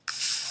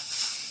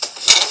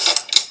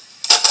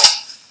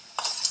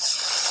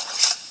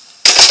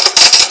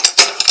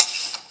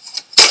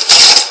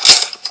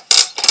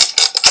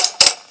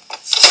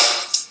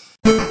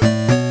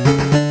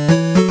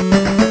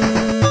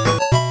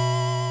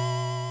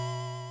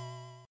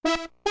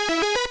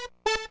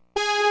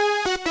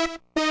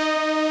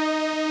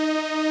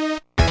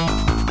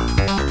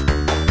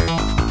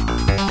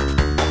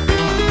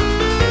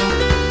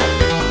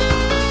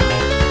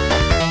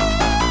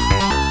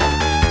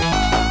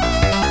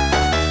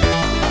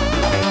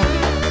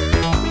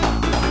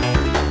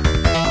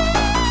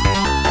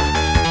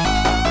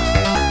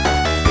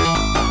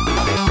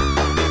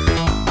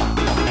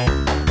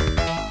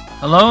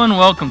Hello and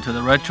welcome to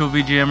the Retro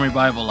VGM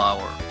Revival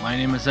Hour. My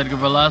name is Edgar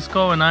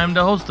Velasco and I am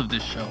the host of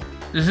this show.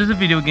 This is a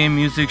video game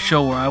music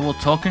show where I will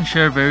talk and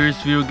share various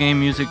video game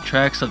music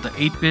tracks of the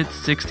 8-bit,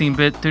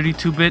 16-bit,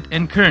 32-bit,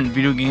 and current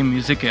video game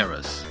music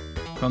eras.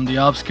 From the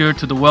obscure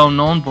to the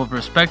well-known, both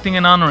respecting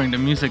and honoring the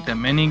music that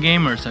many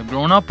gamers have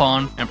grown up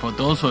on, and for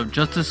those who have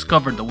just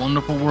discovered the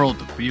wonderful world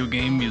of video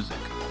game music.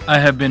 I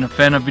have been a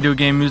fan of video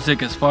game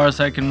music as far as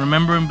I can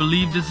remember and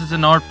believe this is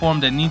an art form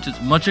that needs as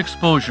much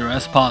exposure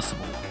as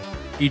possible.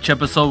 Each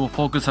episode will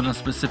focus on a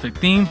specific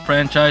theme,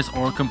 franchise,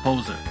 or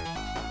composer.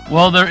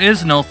 Well, there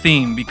is no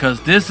theme because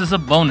this is a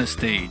bonus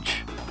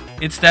stage.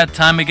 It's that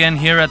time again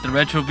here at the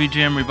Retro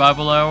VGM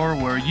Revival Hour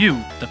where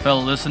you, the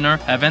fellow listener,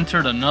 have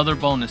entered another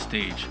bonus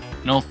stage.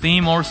 No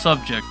theme or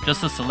subject,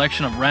 just a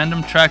selection of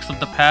random tracks of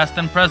the past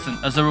and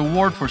present as a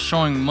reward for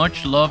showing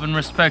much love and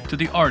respect to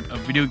the art of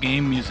video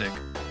game music.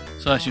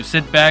 So as you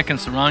sit back and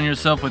surround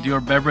yourself with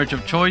your beverage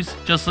of choice,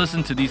 just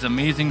listen to these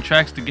amazing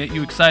tracks to get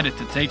you excited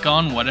to take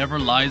on whatever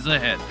lies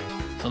ahead.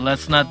 So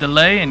let's not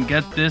delay and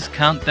get this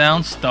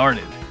countdown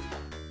started.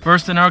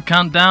 First in our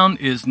countdown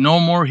is No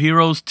More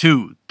Heroes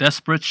 2: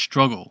 Desperate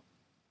Struggle.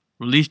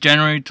 Released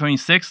January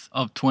 26th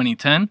of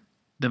 2010.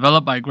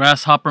 Developed by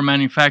Grasshopper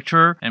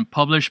Manufacturer and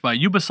published by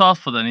Ubisoft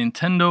for the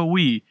Nintendo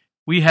Wii,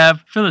 we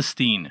have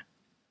Philistine.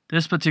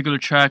 This particular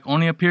track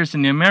only appears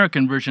in the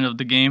American version of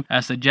the game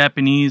as the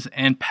Japanese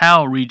and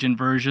PAL region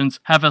versions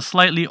have a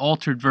slightly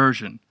altered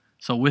version.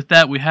 So with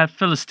that we have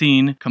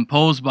Philistine,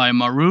 composed by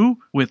Maru,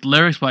 with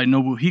lyrics by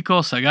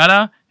Nobuhiko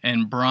Sagara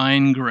and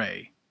Brian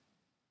Gray.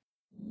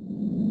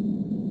 Me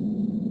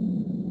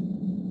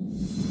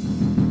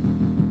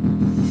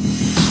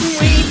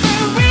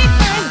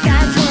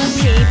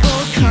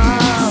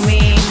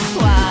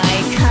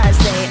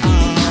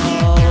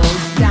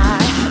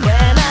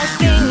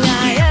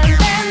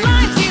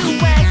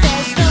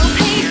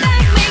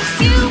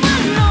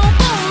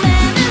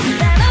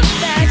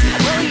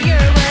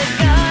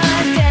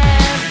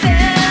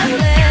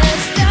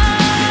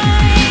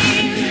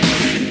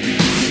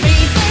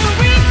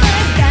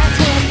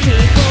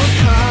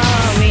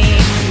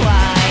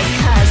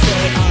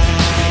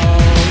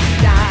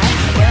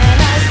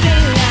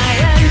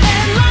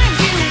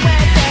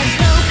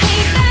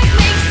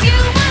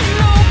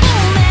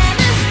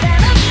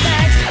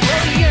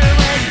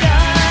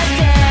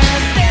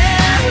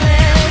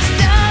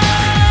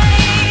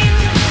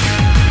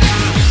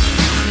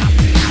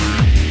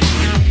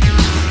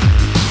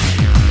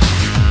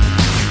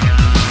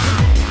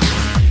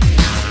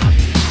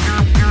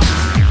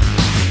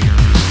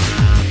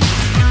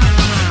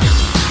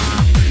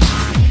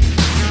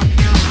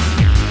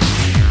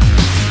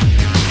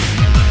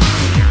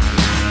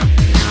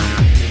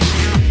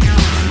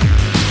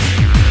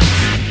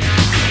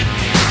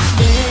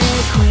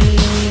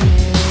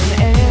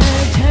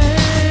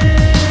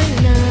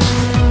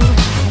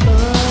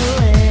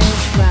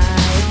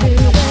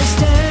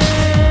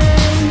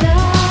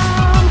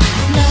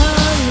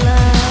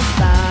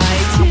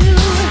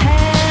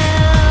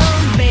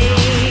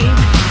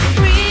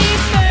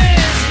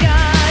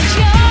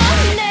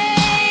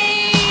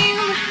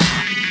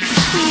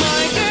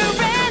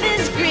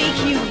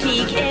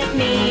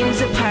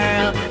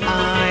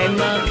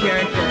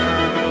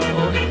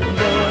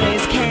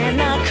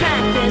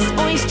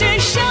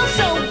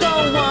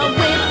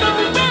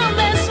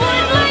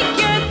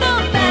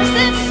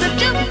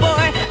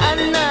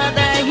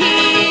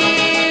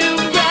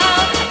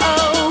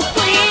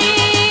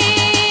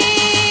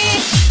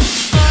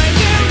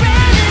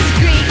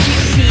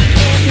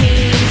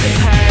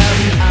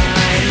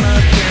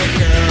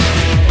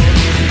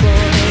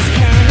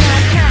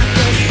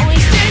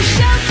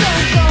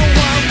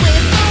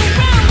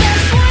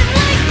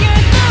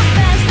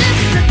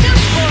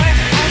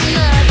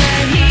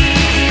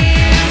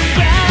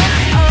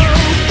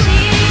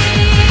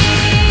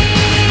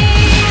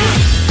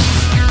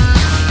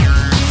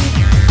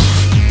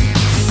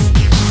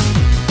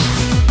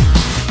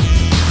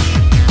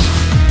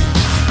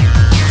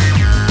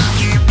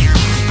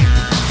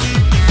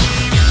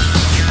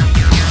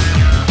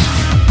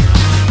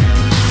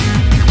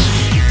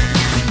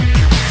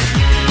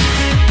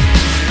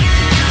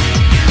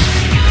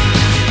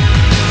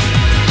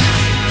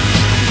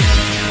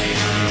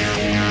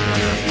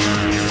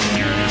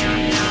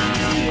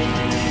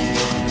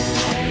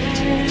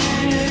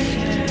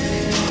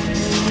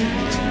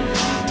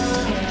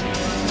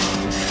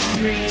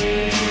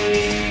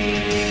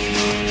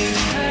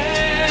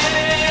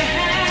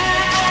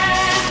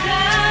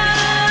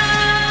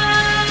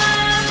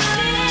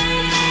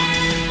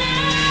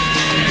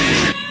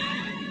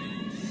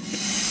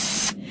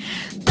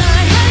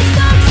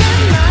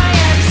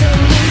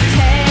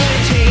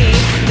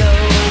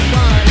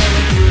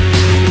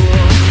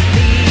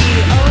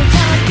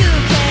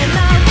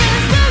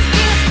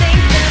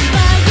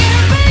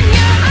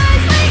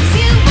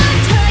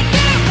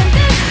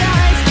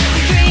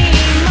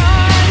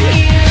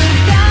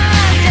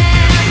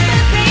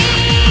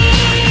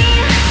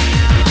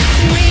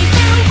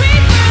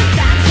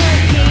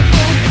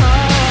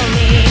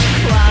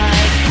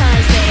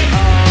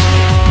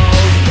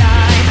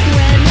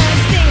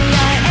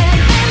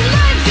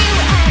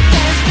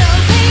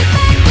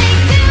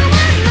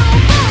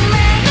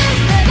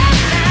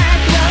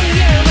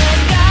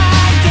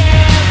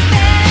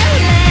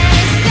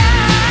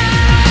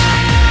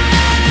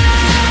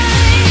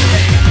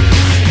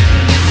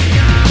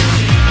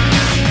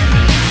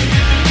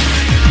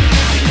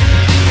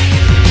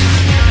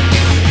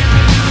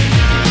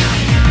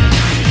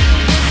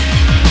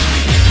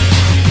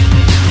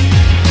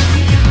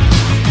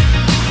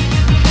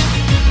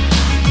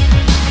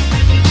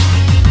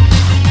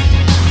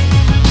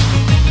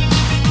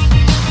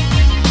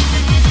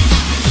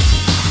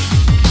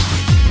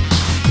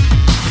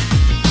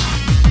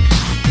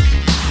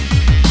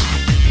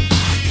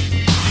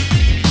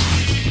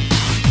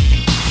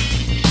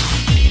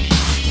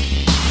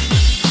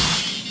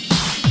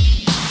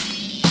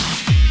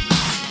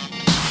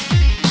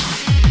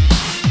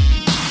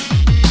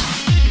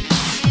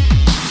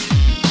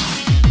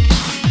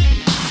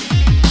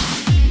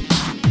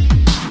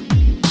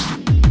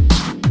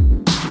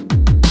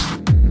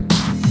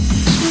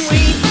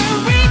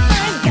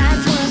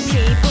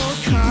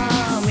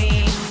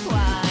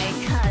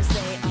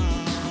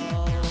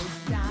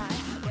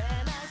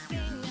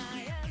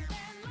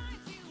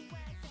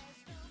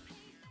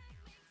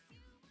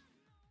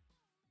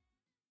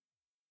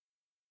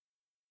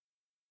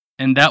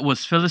And that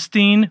was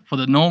Philistine for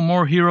the No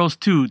More Heroes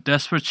 2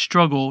 Desperate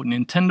Struggle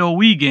Nintendo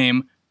Wii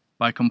game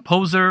by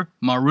composer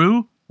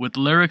Maru with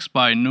lyrics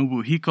by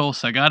Nobuhiko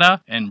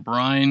Sagata and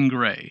Brian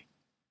Gray.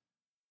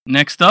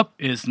 Next up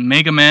is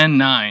Mega Man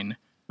 9,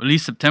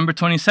 released September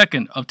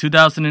 22nd of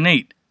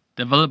 2008,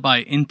 developed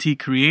by Inti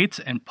Creates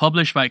and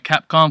published by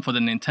Capcom for the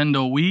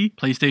Nintendo Wii,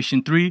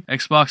 PlayStation 3,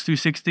 Xbox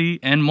 360,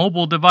 and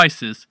mobile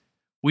devices.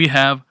 We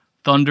have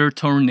Thunder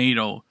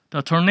Tornado,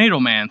 the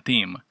Tornado Man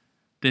theme.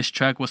 This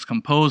track was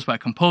composed by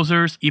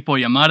composers Ippo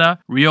Yamada,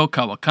 Ryo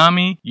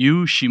Kawakami,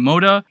 Yu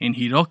Shimoda, and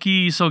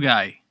Hiroki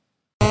Isogai.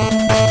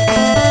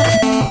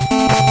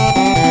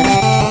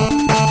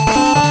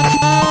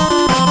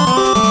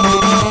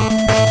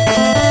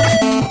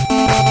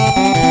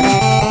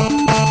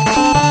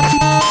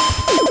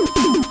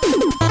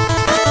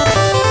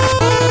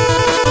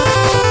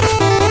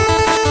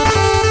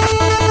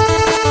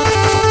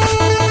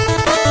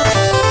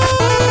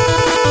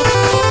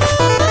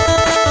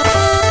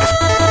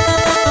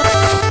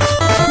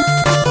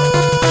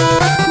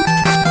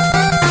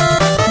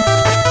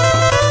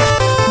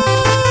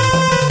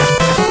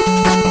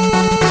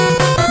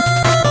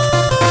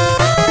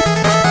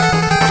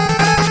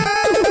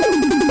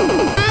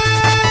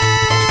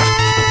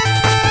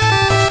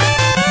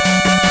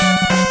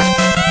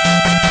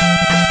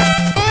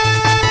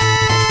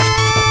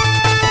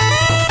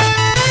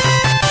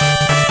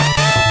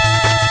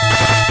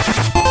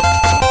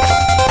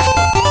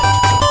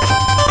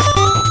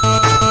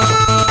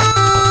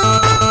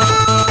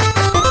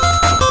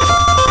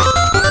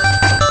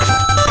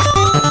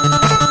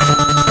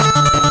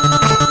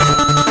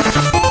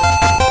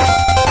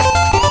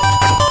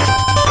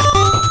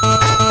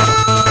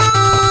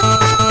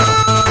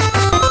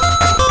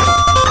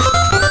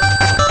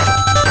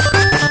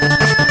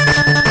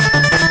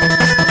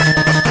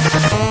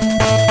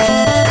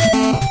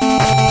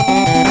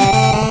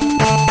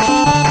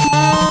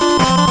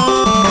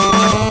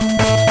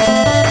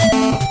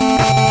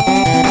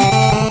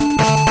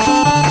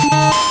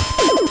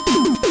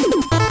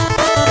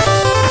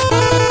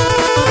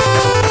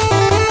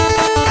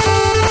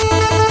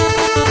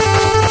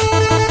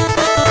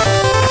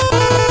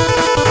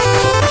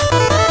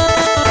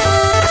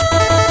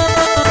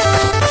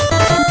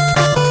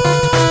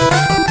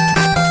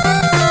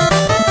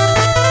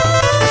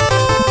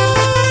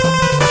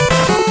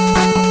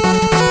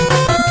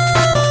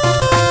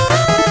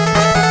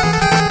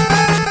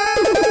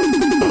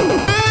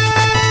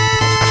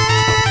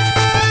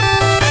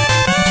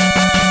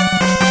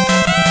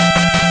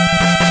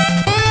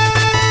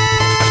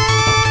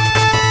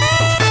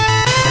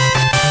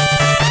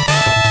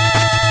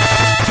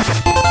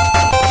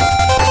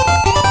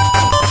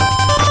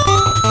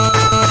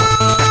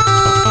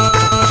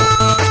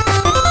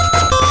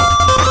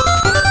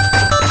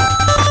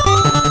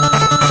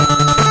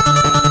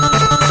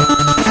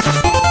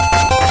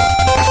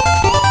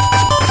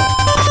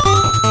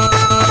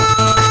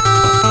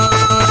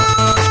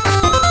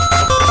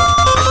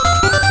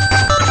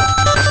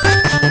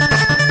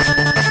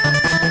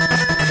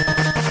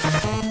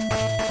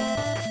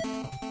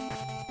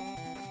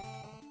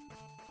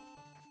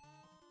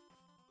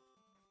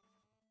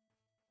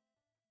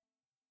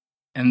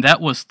 And that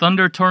was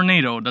Thunder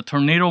Tornado, the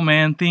Tornado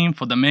Man theme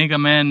for the Mega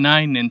Man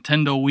 9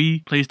 Nintendo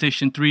Wii,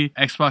 PlayStation 3,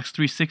 Xbox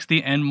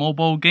 360, and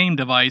mobile game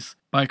device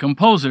by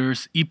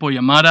composers Ippo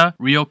Yamada,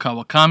 Ryo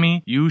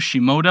Kawakami, Yu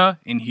Shimoda,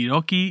 and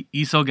Hiroki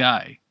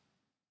Isogai.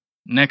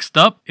 Next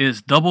up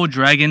is Double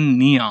Dragon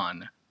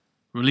Neon,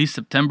 released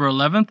September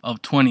 11th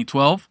of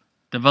 2012,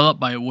 developed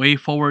by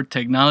WayForward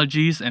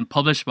Technologies and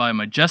published by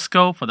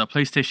Majesco for the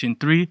PlayStation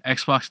 3,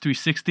 Xbox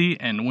 360,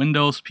 and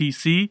Windows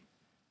PC.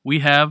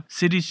 We have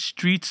City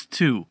Streets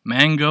 2,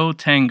 Mango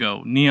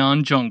Tango,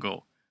 Neon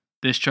Jungle.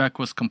 This track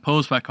was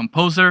composed by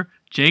composer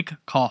Jake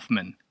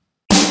Kaufman.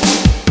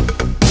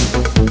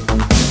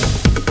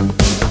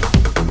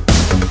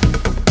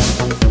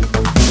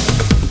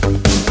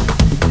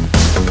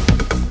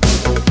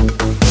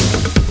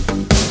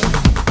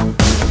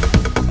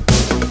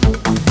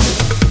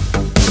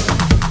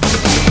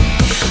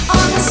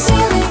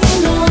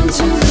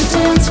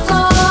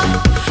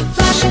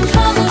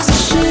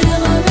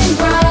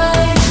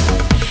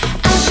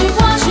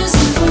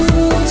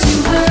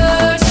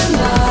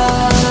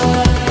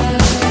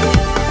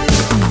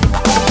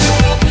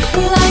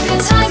 La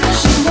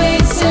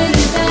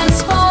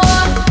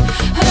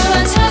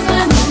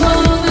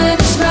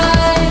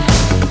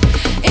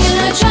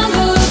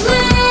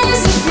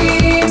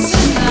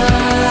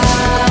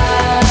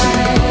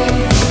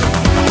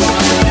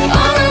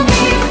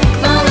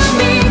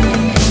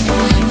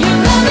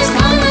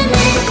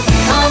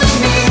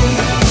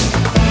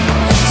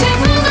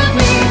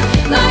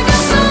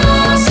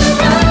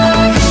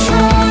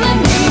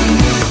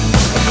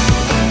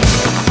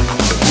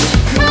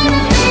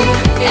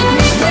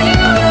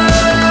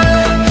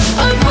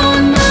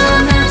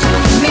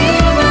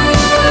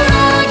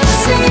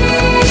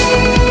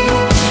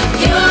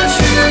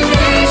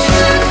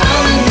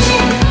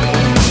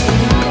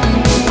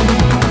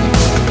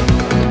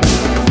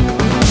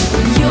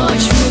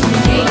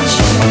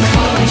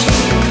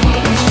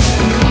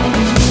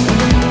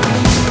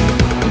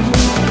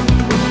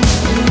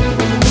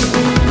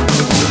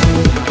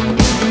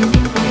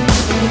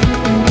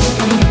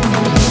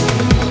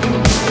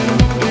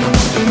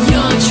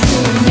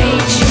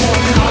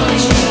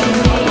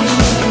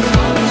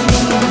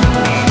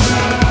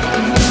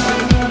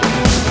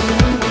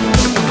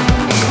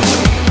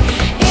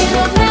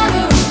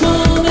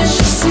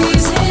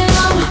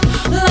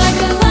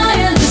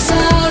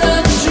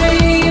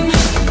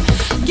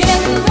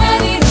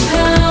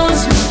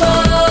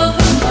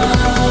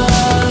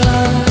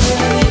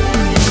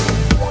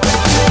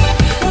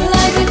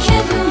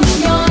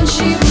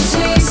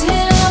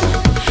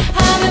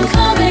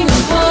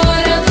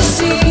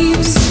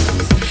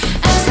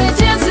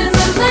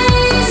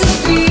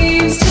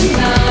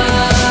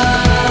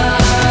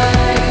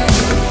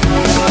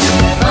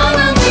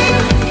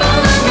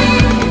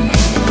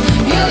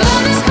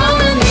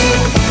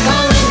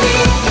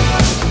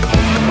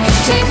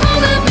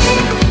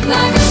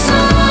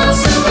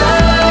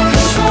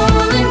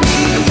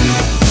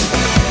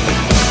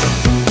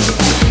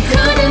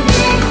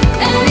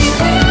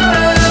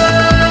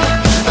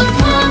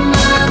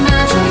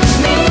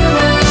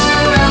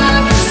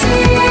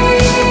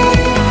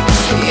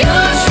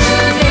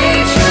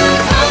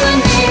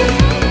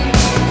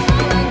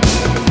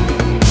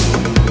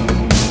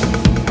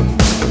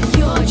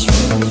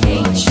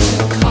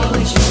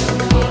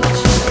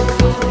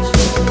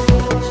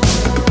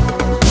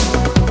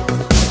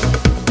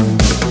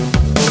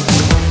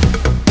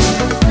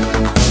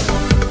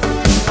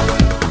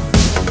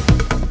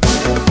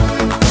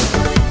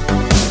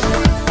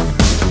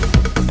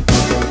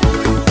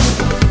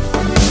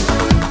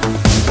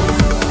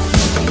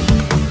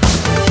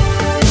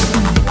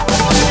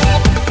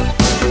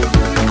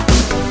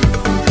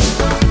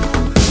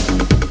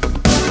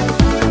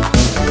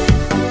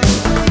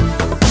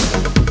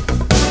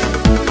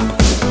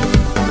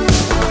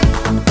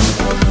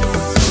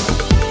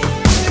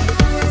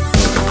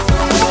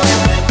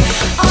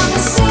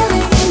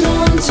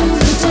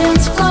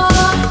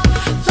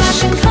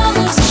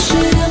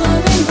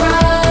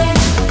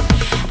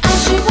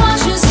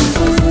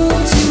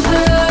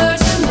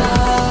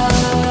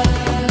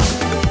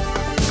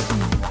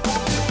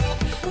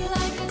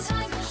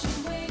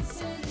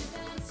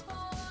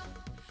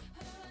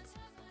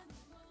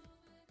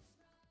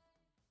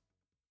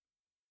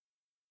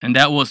And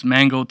that was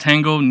Mango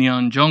Tango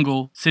Neon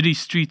Jungle City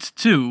Streets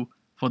 2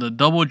 for the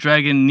Double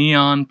Dragon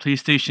Neon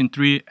PlayStation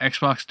 3,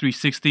 Xbox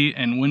 360,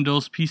 and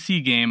Windows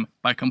PC game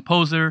by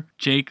composer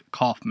Jake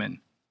Kaufman.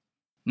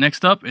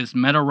 Next up is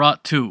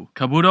Metal-Rot 2,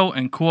 Kabuto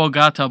and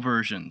Kuwagata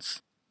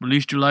versions.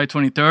 Released July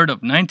 23rd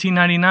of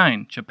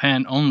 1999,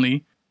 Japan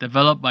only,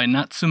 developed by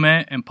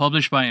Natsume and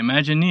published by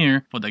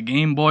Imagineer for the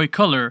Game Boy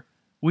Color,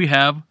 we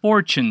have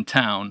Fortune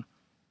Town.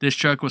 This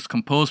track was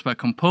composed by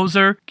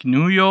composer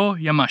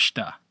Kinuyo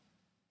Yamashita.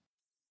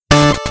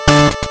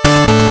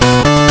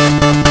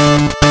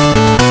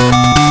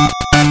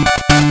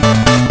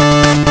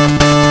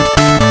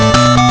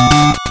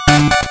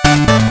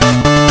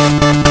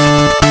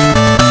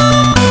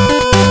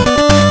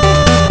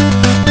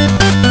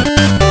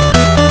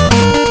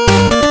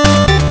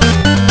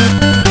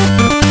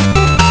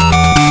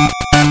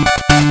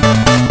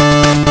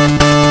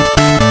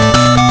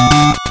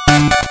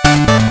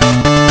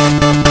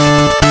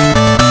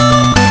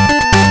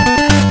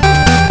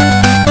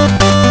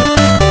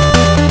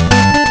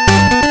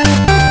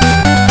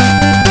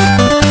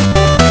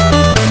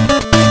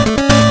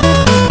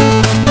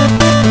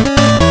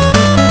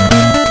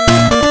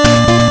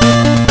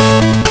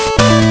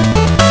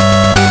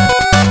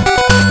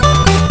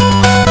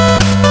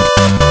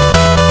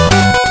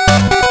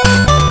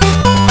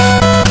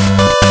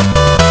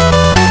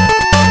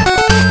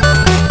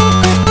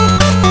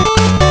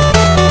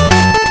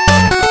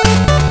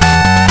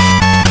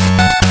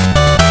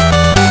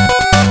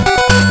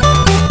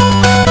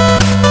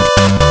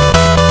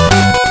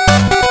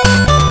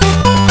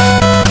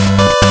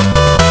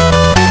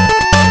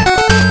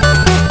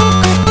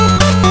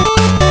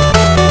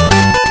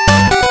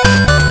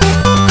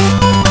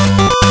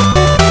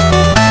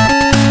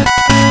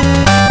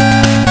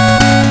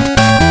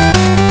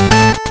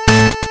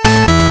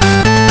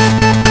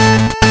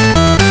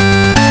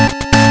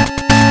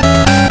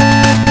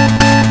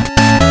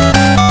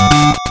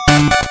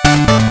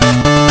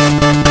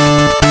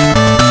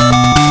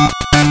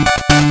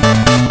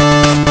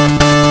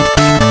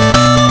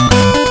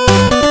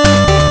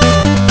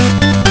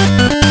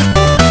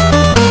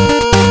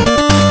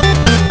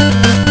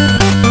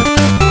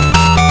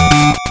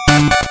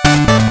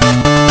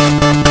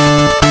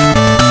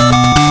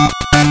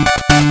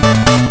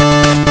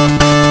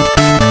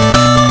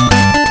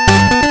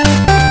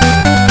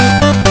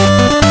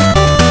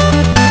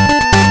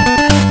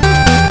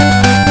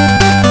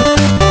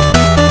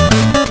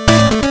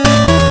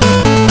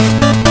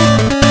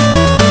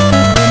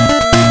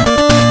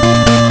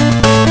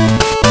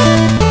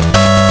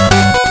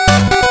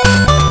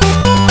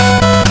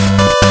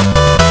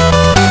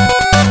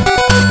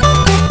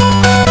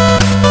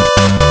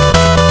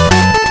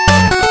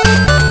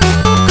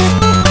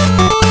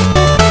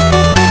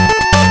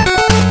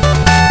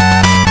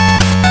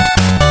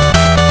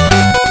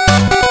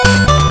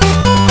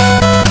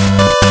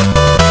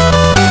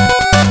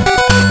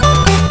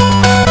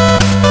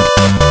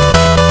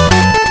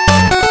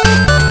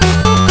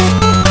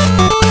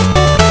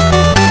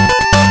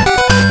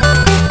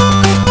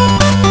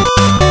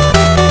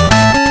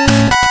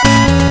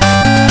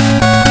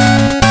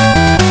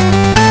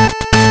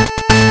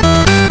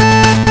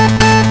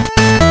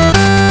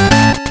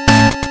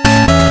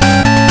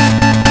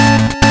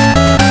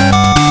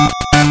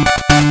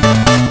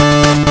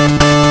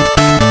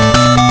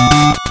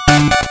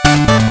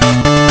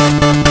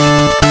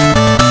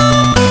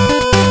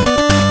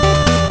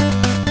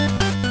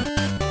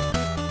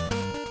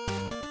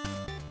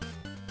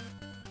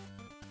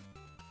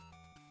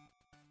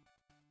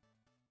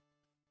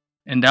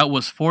 And that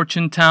was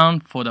Fortune Town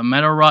for the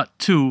Metal-Rot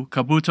 2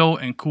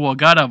 Kabuto and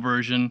Kuwagata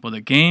version for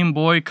the Game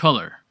Boy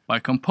Color by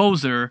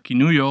composer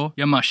Kinuyo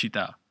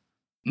Yamashita.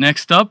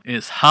 Next up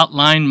is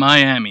Hotline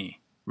Miami,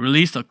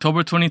 released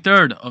October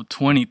 23rd of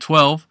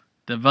 2012,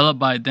 developed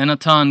by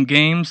Denaton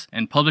Games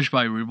and published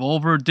by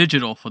Revolver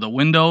Digital for the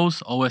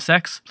Windows, OS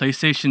X,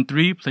 PlayStation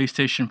 3,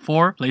 PlayStation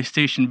 4,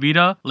 PlayStation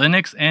Vita,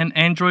 Linux, and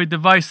Android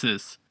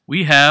devices.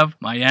 We have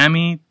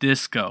Miami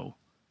Disco.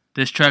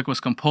 This track was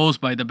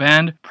composed by the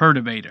band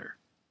Perturbator.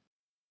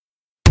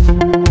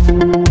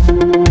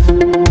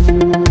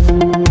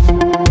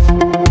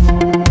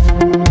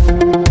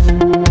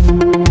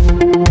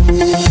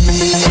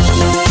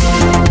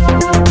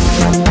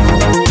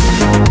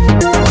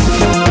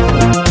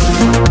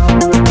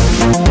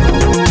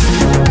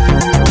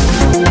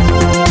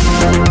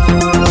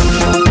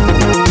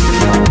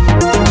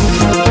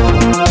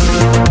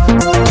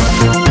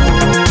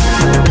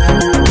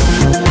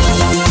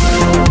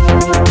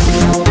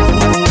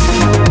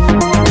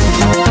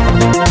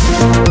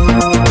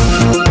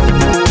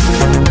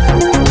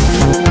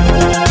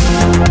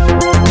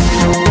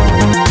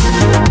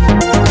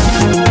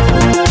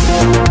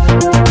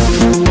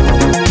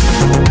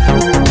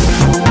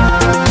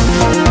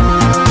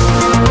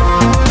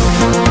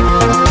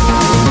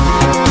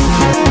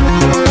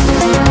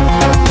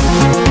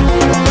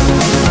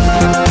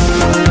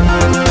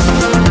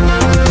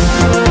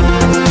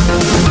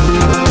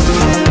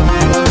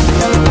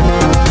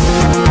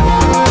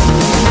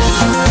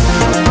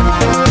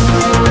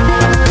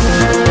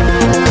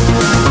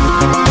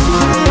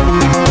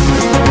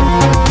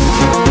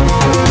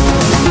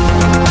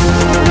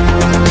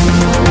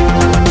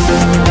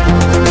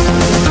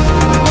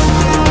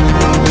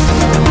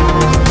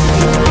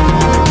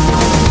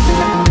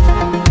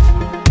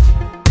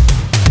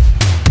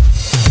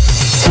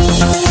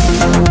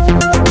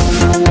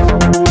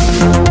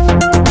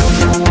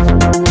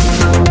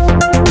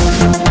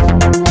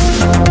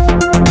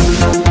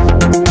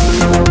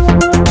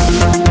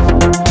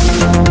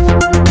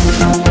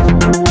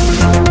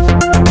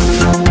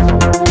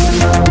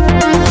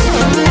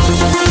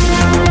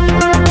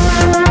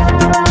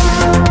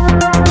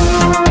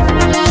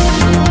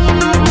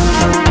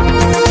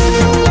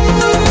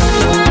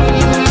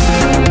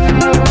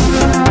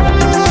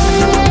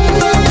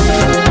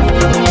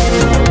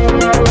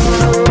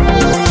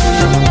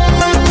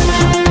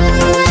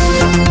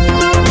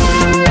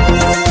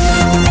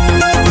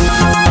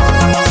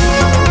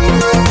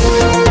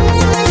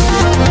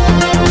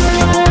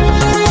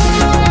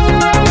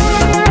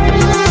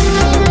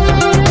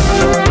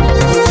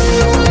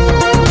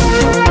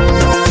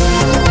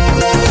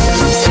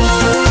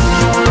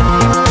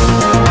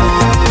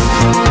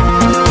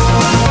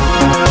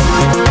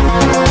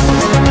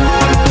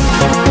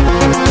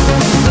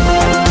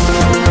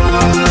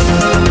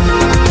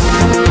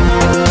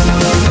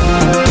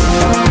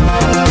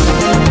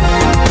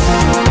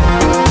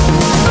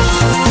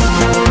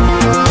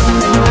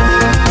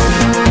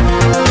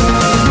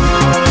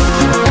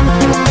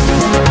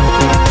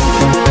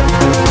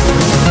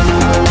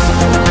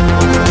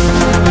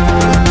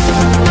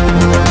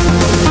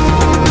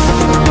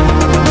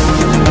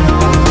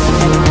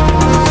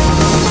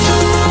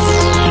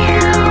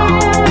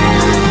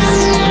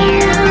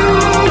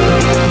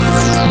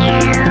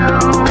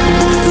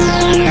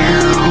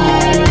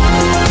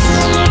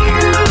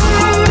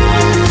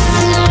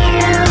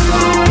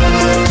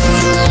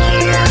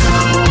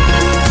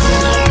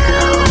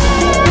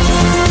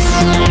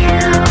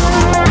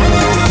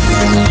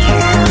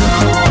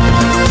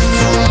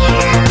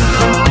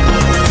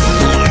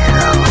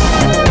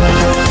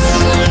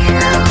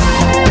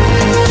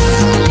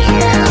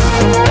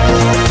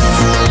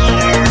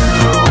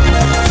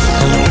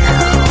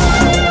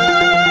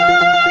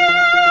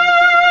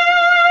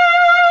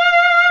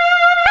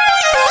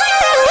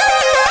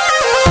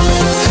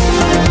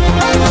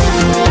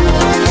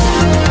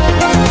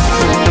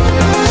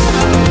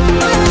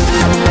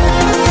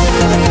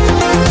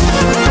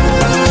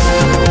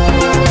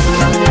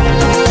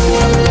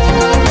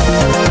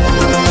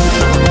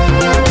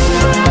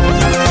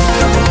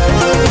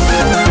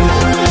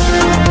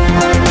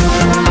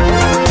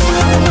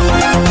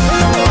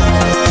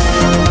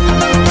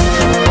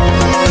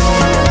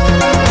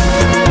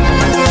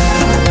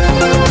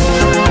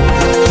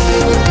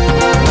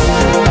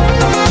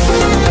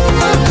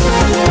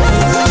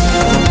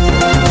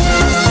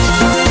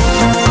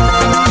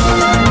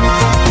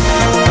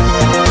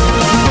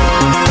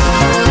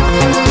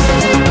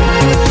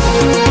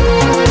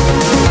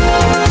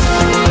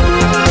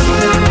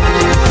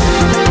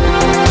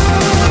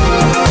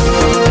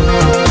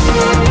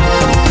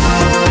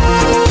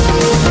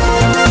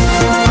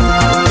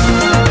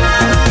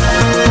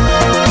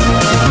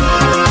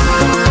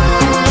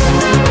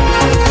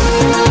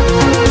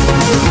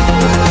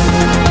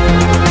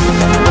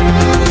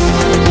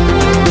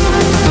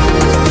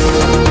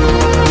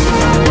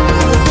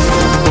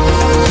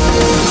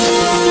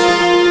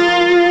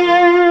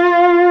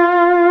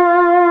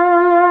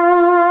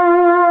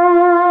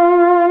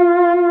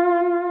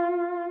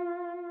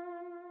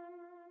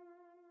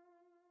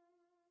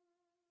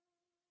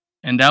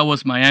 And that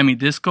was Miami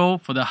Disco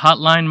for the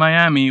Hotline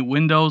Miami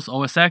Windows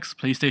OS X,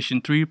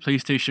 PlayStation 3,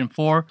 PlayStation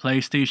 4,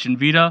 PlayStation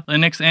Vita,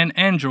 Linux, and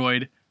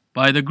Android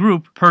by the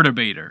group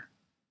Perturbator.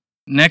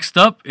 Next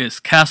up is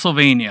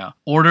Castlevania,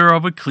 Order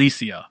of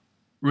Ecclesia.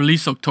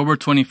 Released October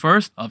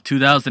 21st of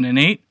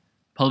 2008,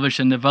 published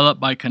and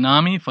developed by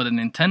Konami for the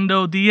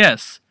Nintendo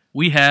DS,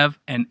 we have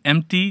An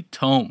Empty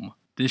Tome.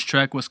 This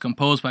track was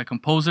composed by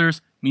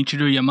composers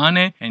Michiru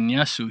Yamane and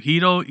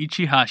Yasuhiro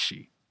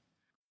Ichihashi.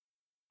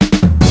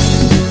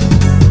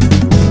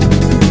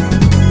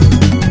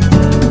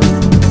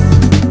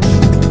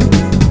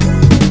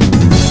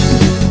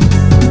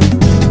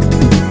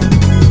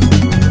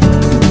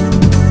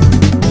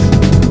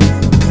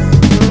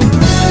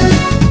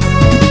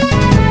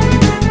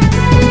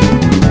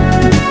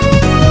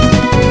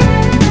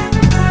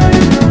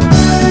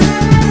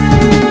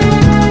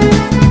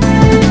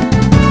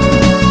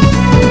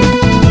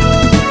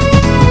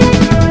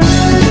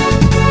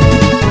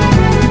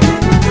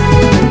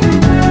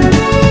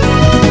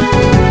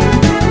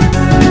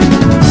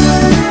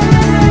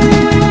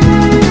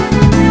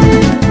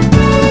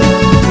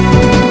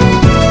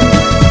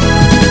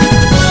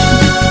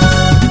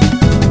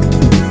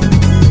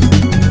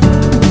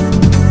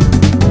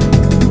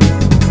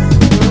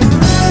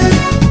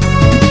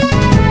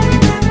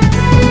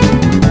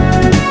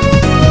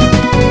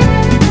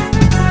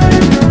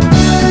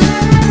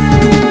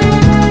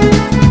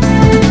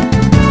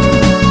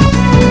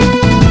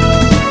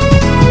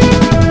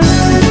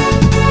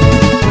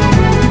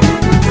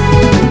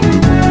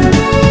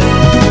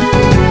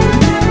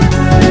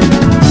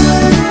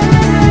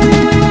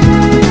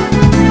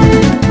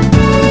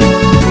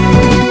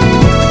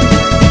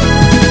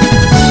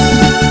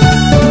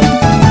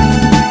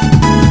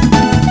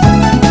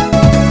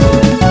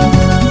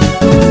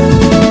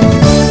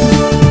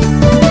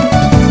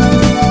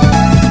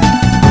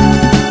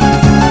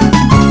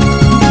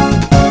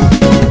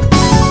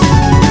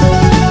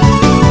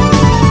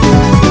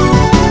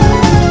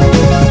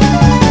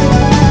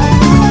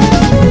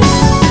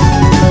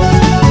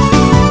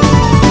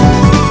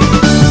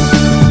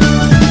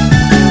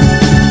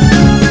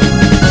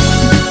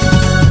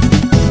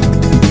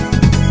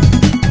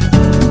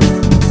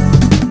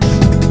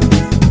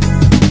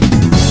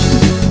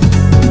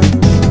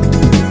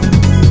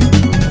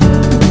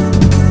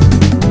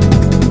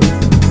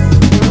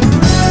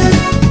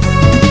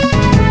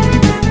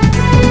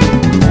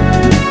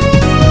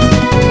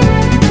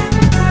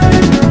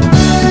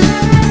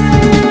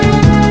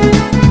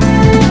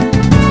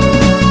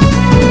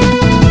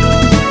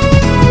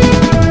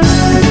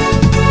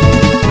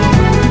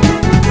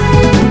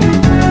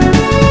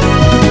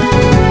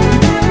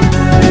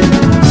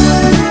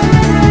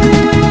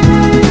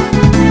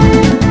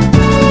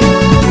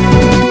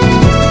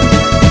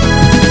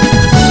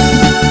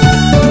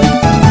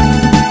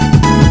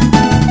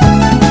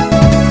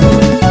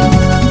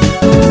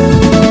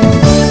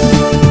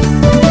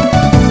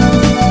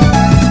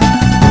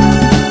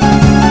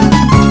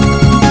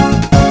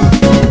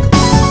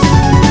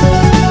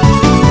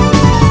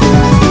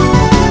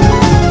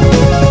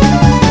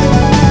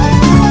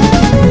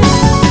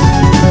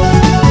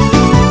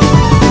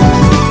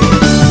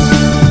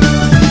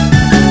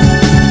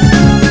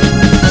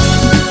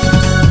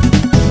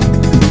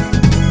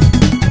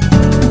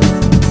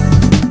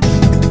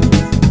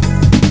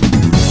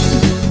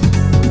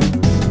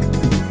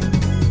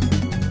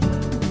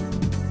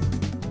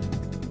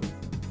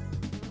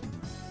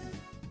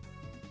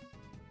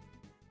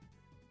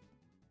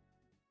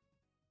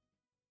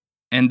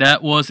 And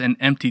that was An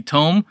Empty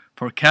Tome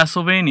for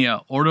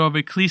Castlevania Order of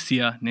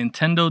Ecclesia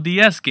Nintendo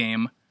DS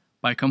game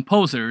by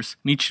composers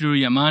Michiru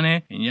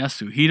Yamane and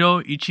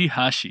Yasuhiro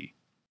Ichihashi.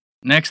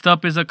 Next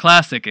up is a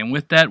classic, and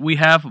with that we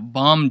have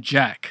Bomb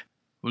Jack.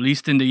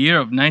 Released in the year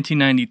of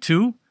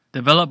 1992,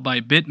 developed by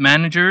Bit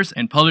Managers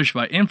and published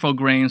by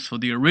Infogrames for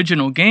the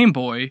original Game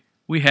Boy,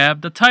 we have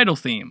the title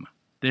theme.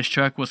 This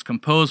track was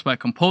composed by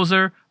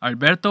composer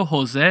Alberto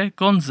Jose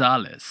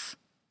Gonzalez.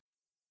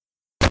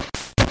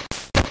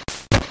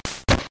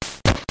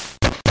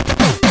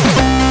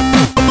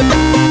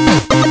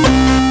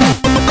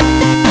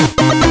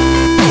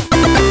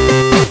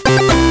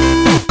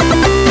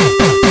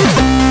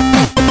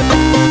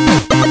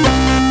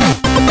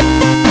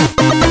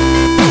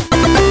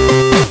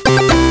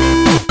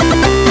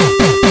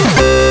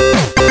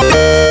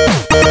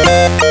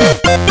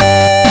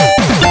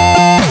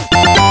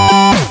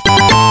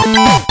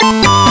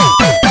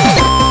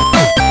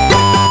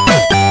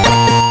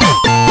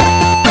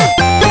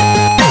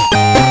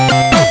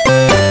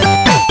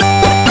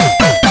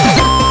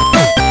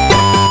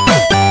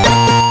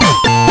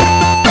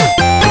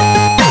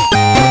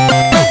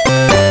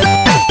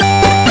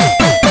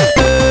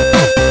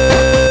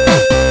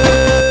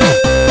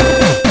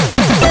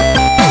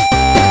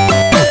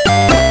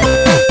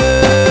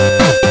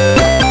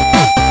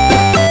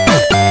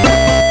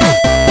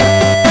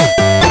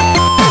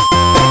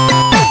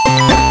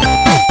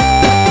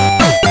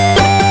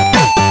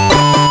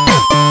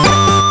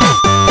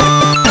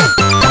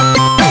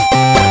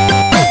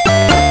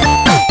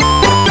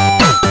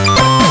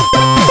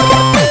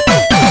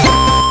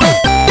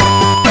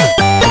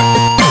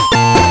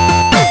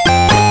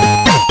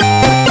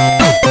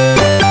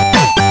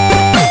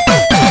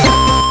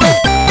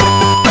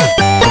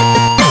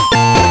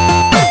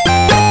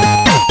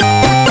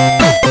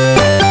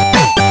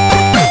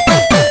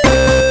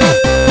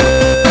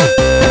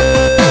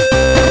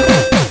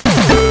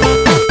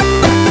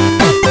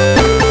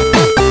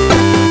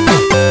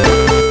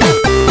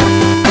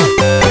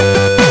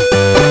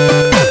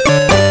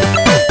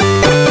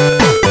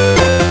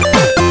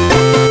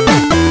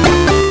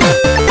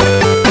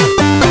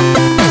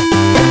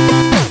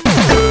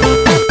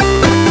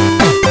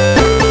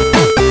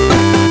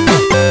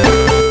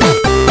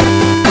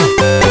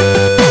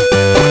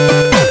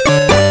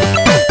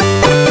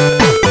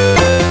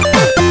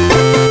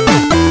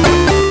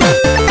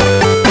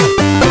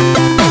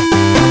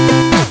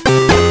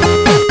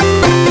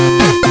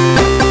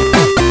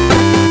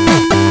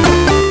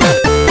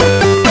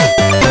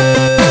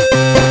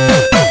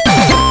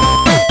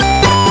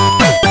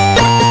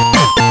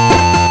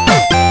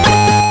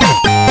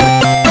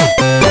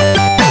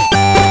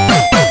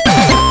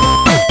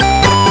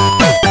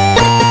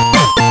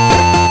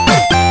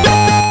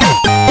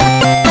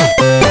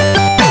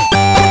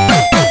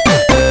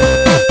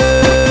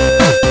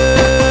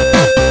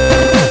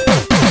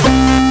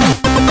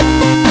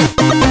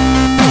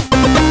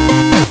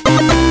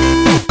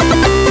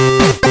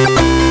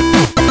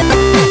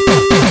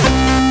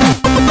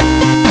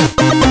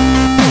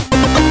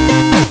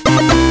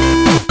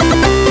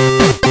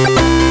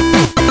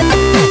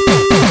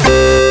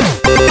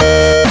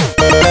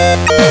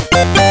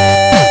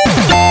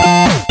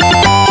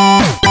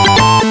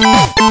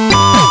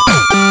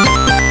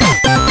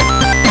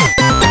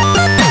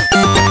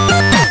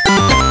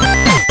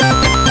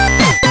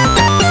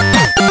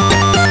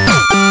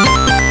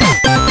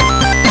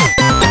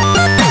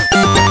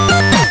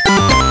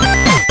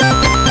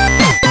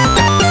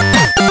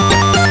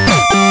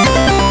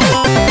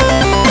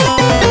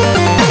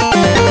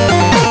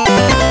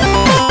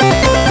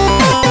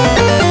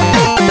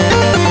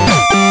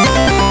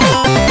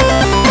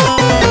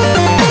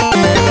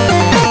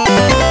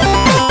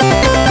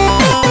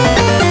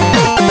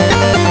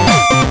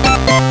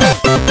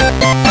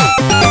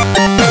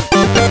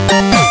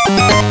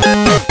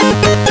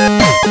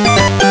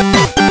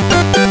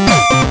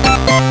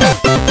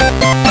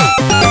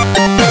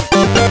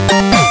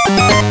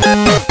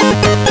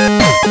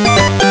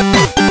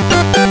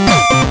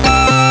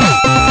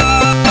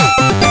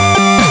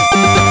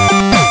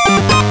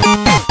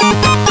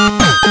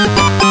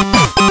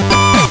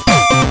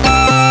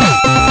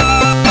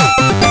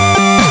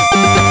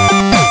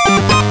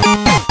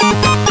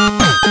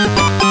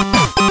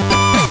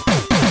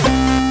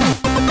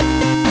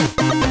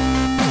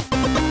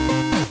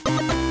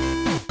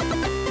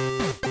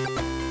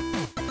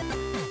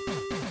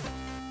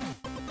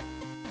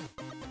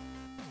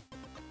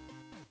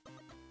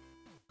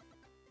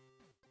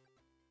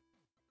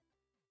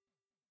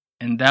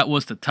 and that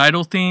was the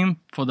title theme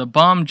for the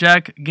Bomb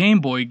Jack Game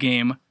Boy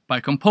game by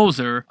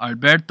composer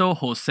Alberto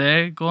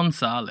Jose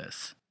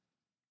Gonzalez.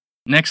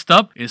 Next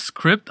up is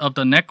Crypt of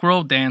the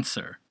Necro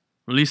Dancer,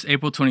 released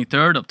April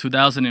 23rd of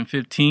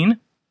 2015,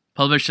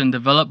 published and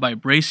developed by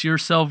Brace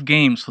Yourself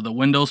Games for the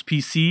Windows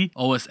PC,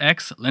 OS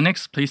X,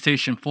 Linux,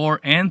 PlayStation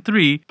 4 and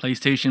 3,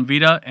 PlayStation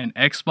Vita, and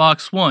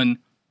Xbox One.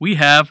 We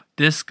have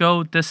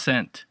Disco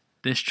Descent.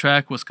 This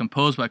track was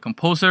composed by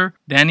composer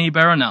Danny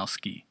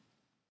Baranowski.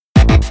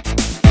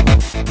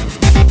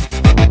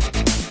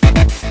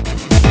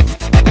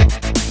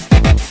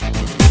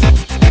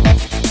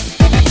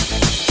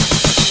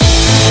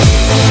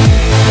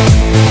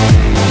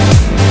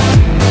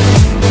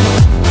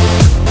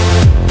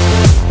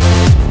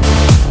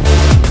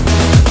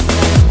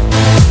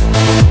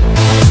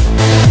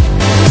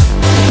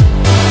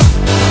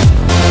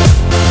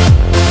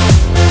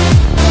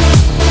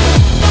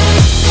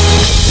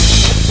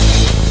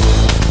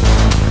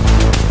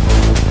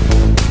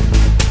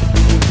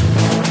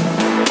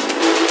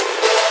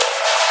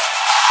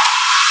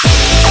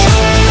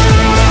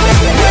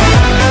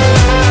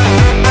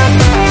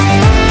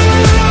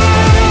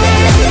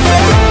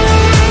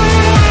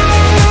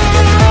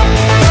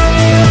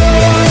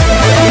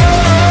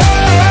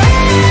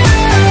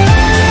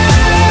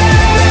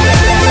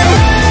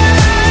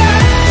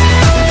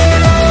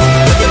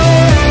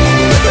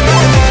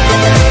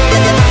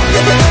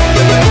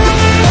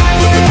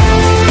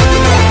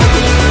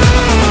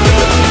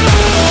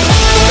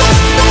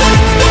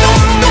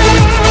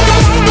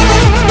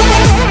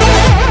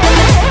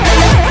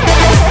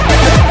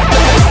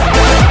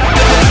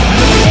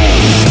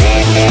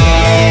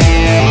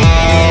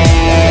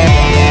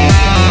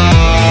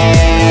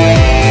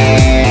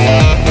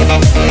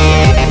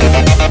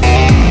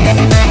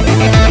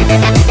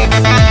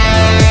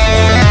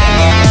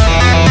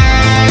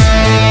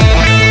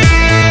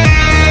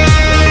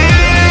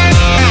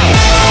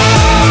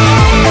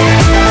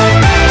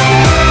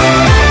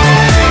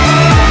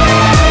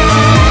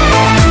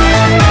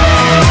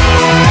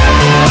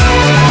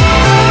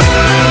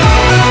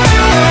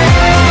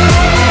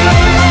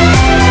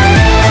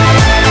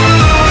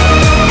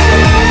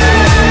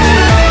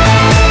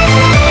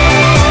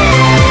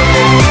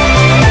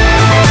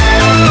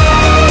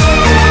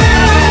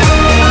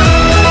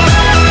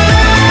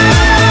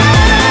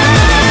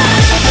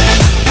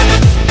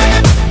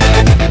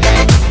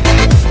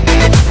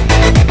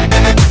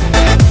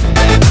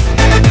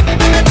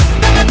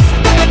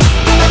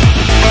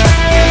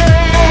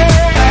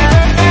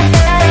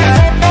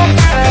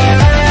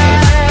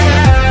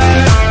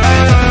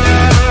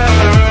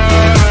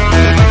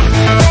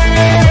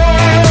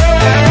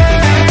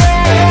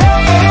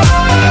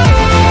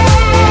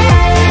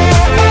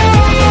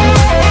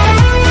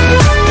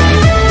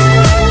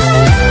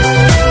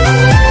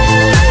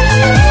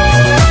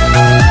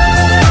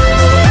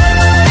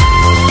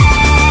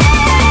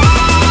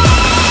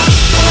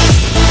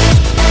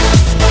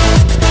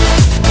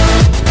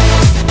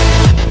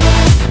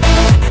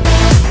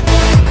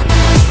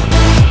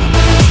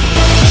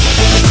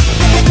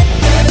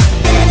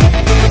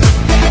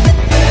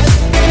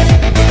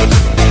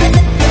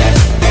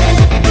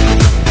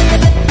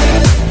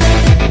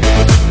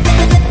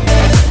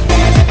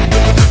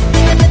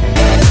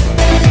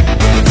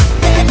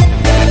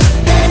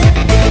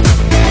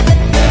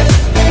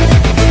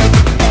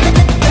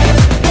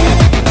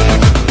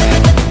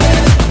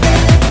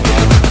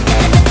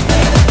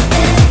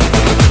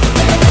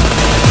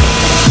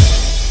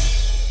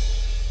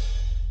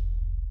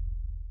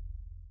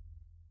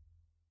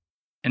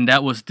 And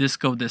that was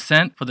Disco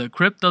Descent for the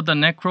Crypt of the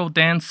Necro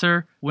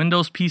Dancer,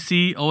 Windows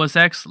PC, OS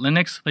X,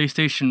 Linux,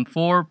 PlayStation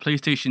 4,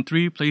 PlayStation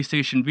 3,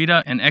 PlayStation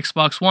Vita, and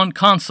Xbox One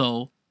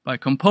console by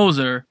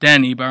composer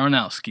Danny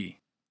Baranowski.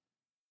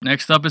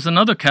 Next up is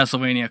another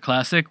Castlevania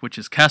classic, which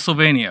is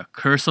Castlevania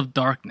Curse of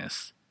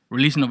Darkness,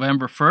 released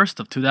November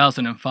 1st of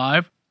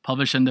 2005,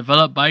 published and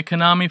developed by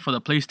Konami for the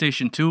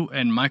PlayStation 2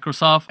 and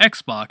Microsoft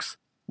Xbox.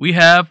 We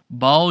have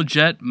Ball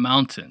Jet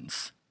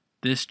Mountains.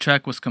 This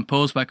track was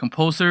composed by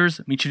composers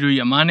Michiru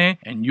Yamane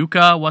and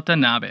Yuka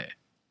Watanabe.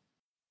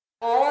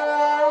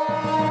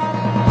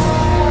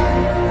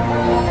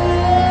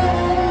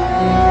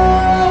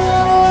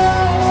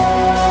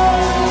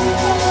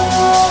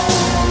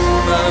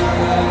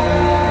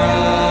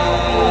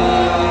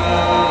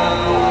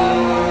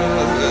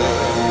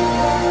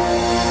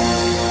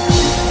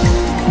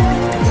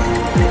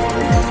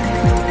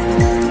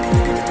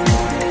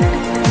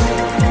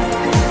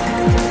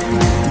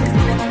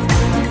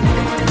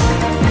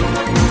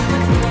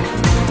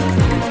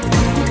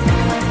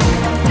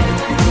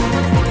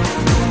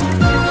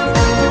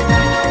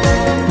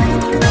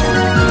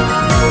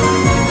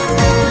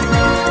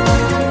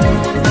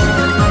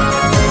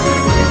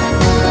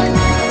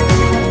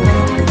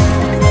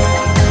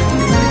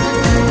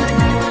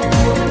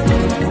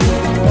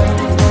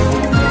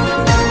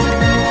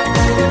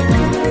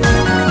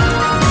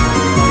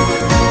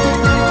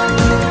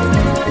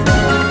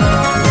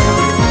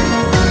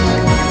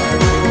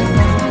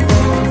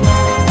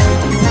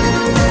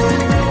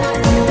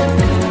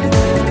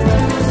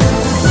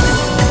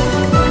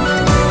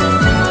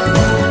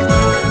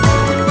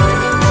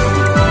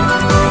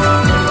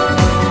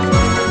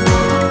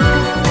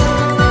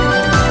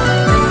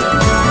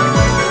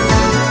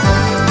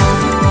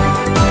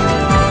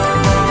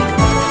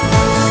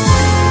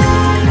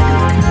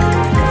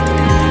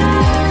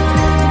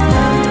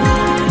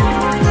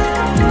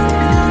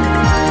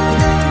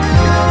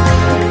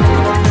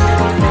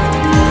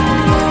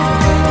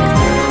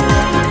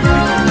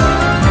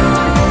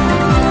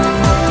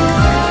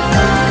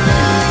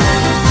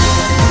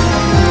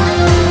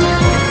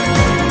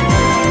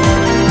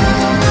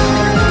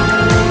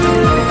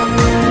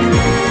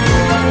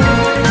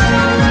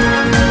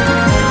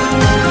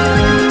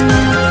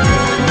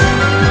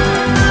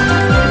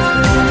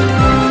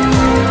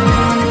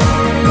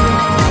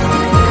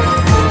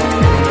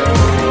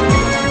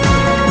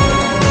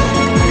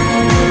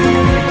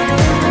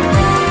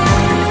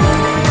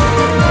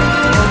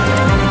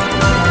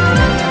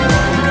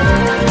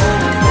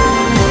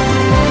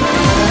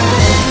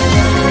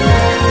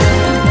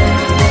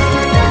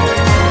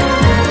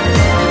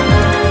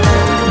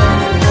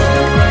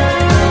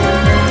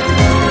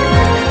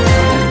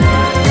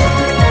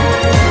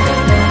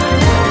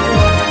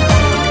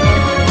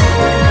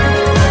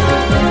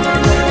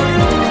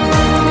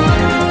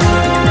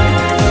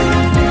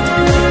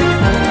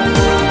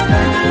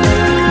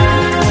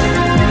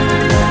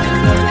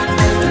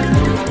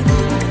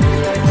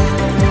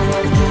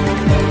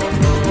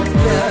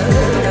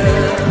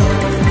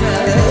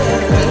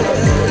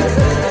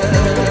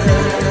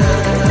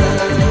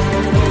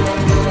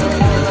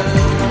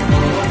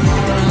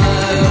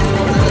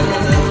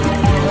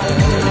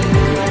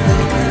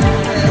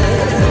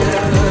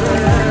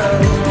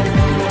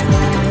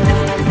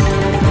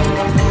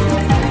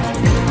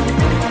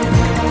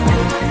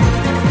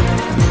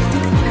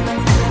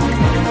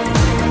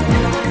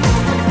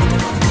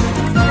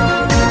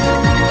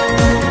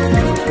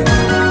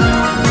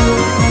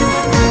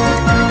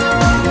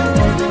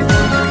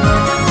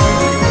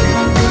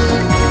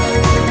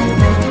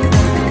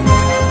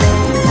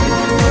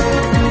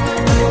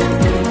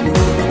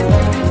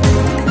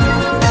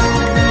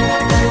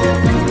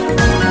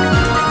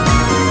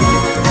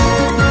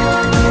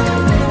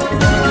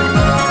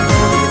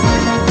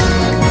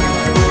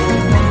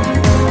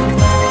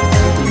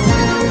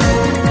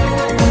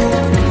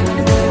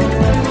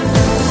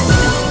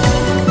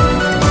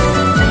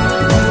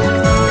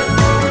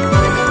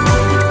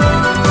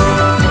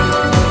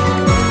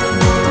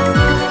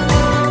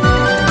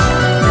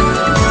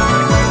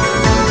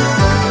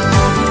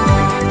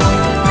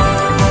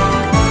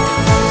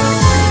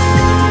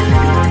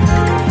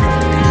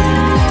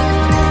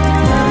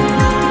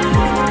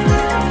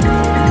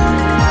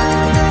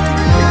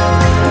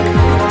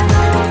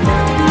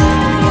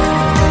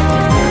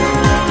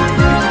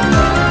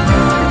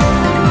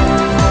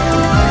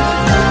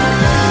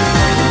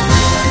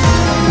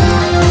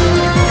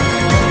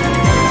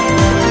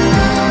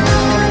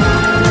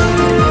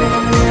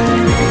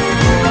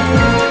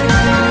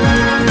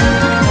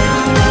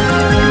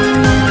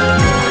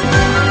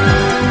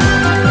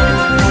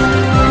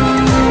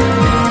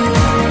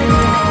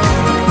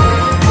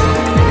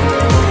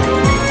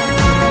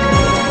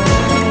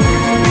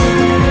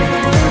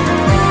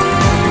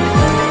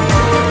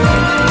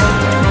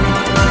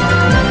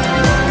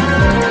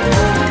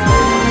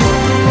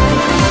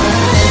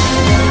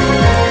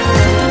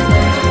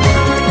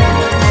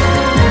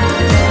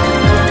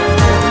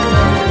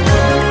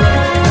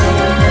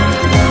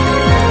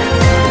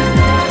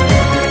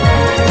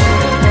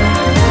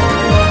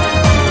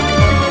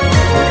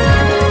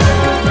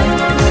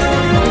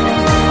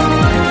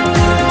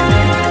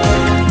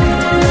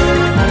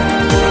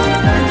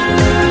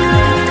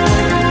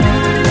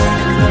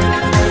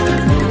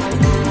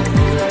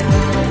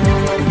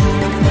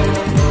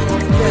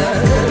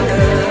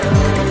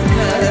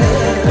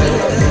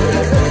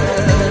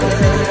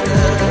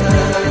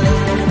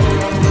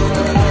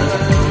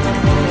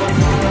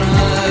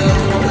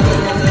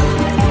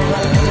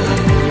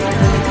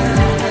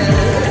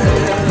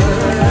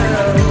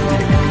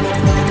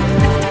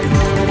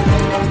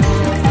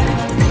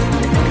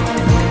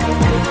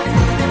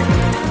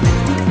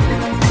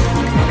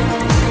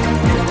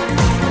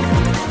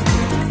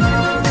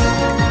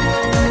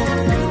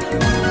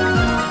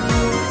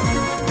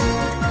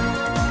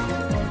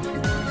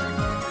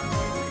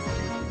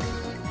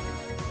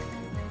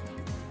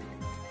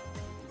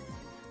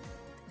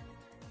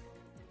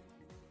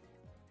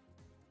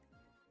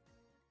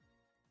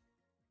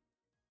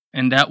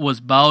 And that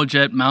was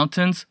Bowjet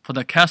Mountains for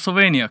the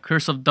Castlevania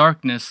Curse of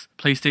Darkness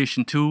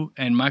PlayStation 2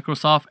 and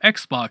Microsoft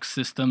Xbox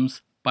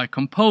systems by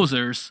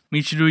composers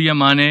Michiru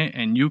Yamane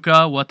and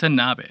Yuka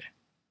Watanabe.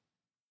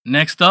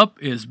 Next up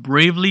is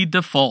Bravely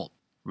Default,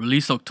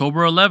 released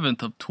October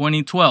 11th of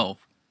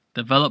 2012,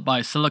 developed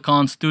by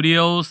Silicon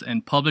Studios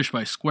and published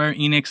by Square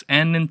Enix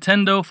and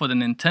Nintendo for the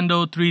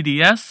Nintendo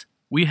 3DS.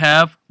 We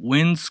have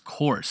Wind's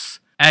Course,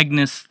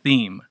 Agnes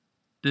Theme.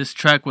 This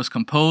track was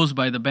composed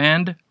by the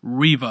band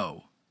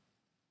Revo.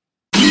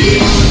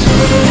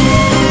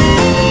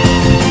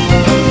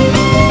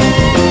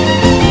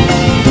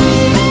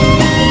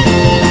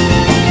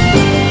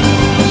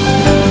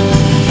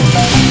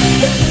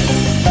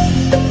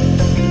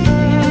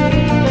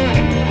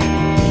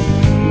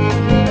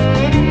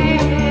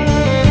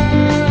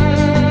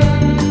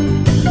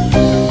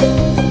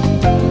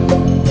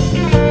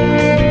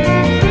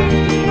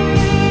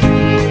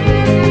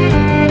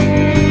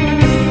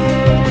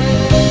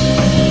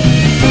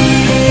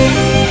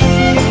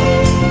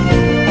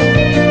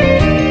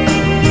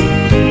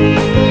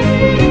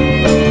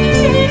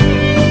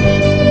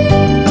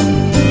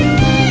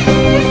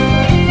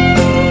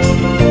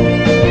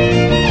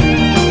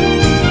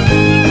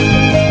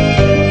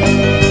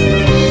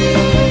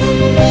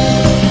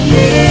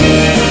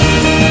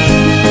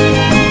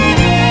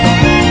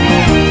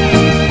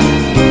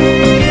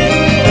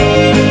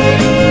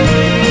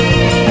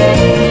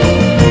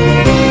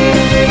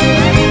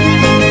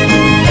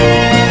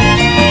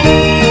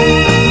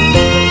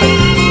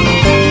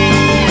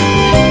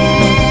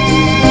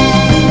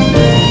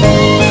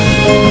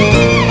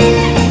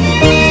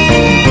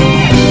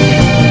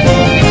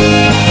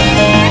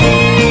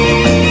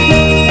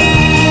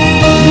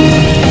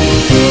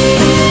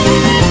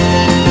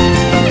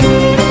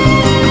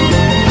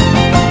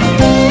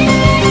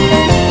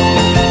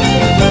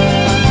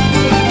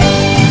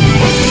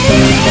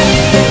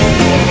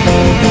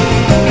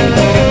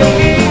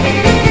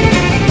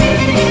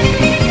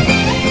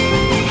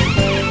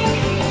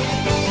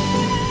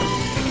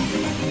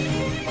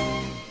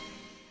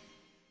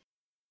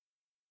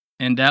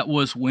 And that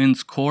was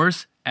Wind's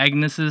Course,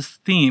 Agnes's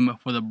theme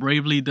for the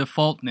Bravely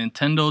Default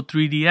Nintendo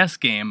 3DS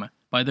game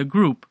by the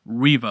group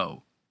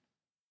Revo.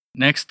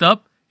 Next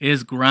up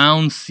is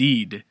Ground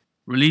Seed,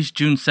 released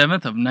June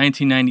 7th of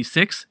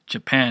 1996,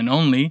 Japan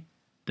only,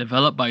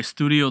 developed by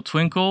Studio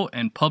Twinkle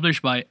and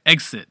published by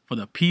Exit for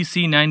the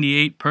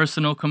PC-98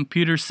 personal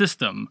computer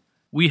system.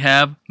 We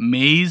have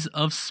Maze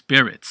of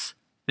Spirits.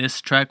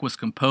 This track was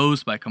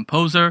composed by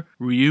composer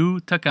Ryu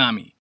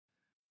Takami.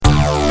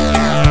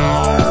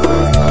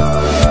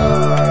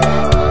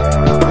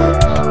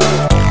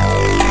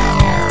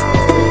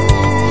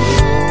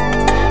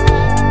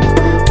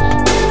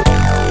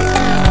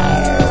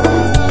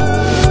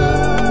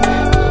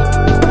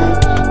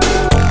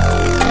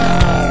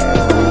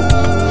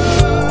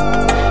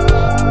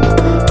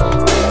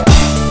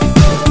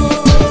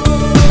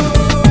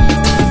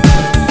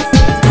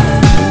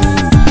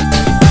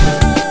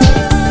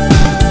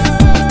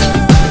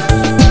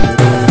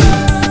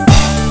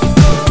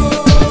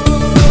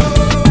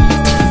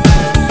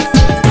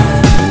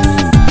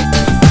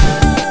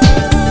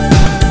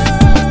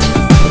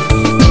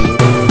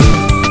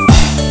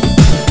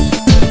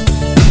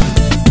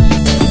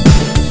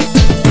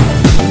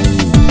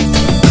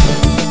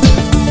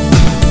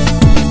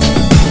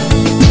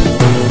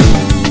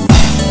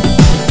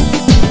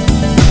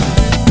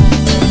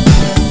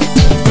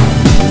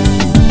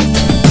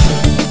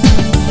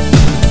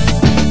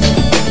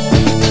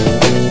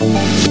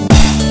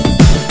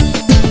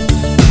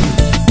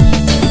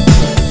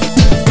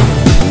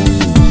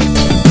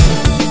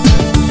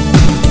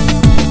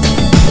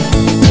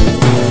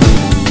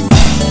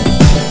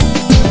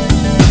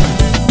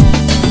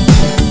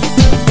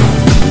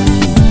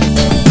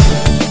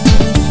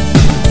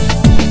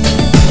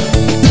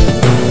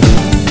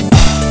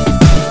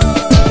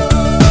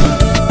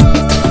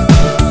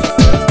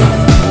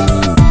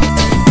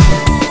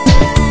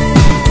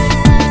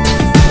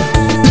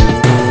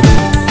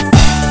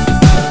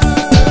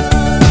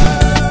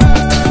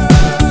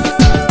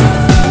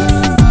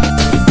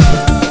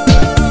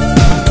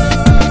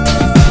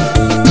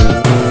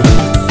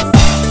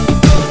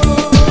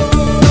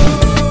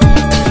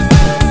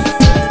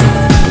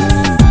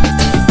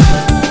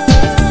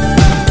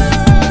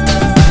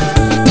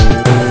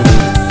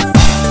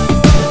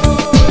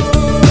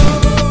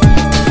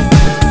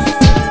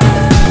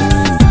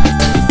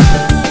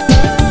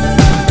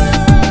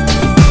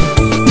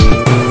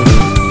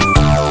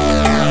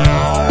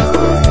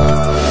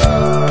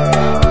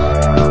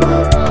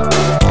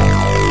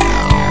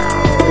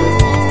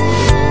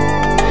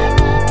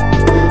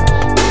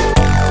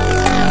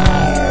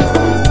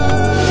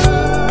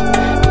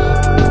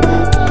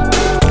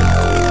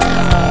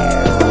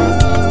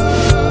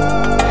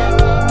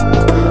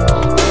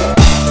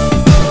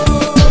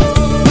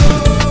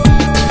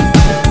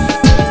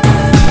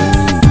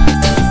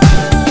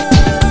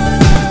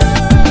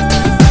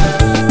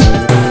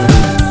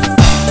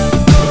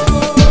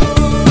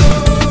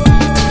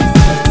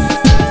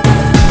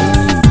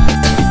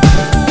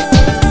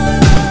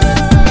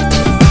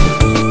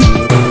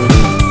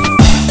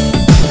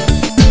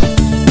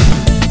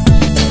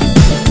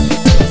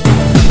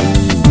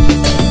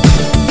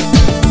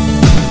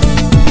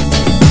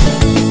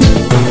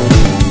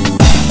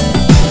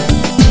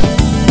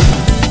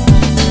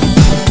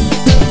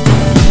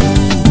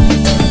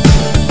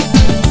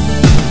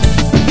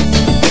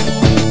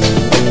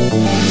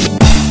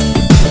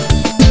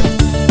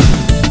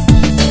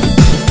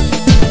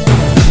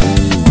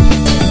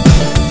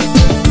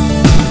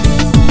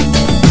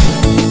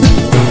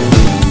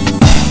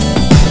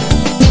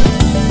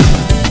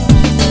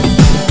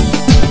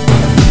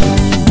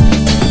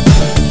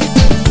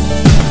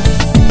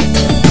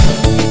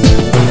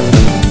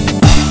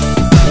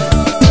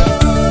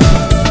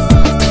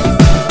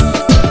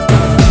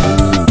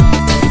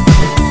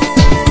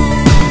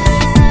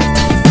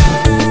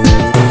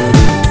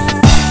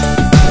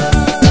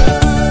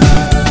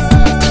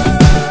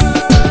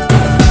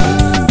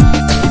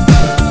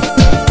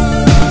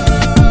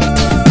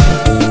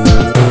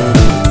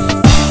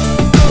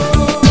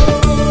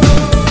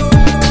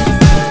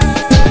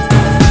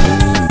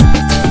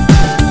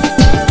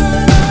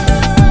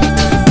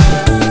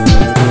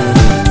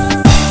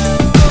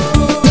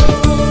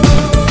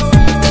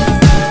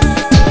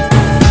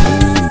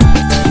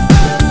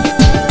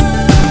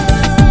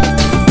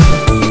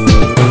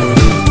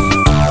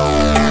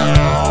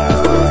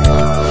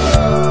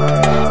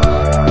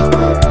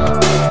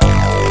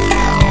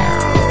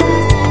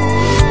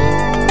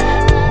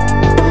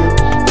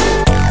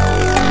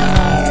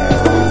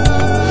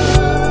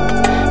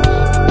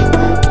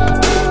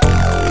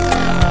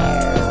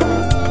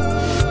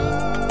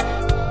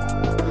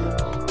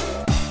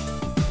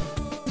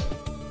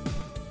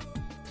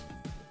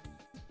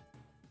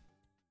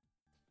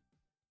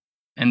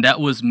 And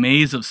that was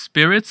Maze of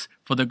Spirits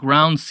for the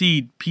Ground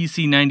Seed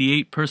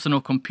PC-98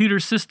 personal computer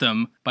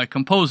system by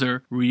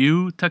composer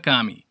Ryu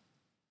Takami.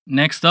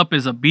 Next up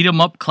is a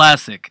beat-em-up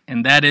classic,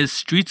 and that is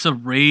Streets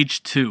of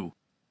Rage 2.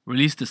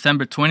 Released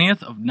December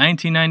 20th of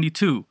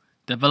 1992,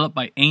 developed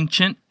by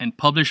Ancient and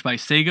published by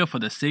Sega for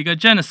the Sega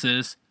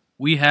Genesis,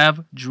 we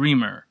have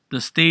Dreamer,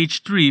 the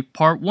Stage 3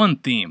 Part 1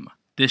 theme.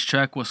 This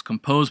track was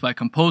composed by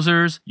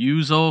composers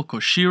Yuzo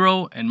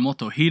Koshiro and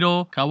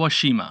Motohiro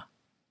Kawashima.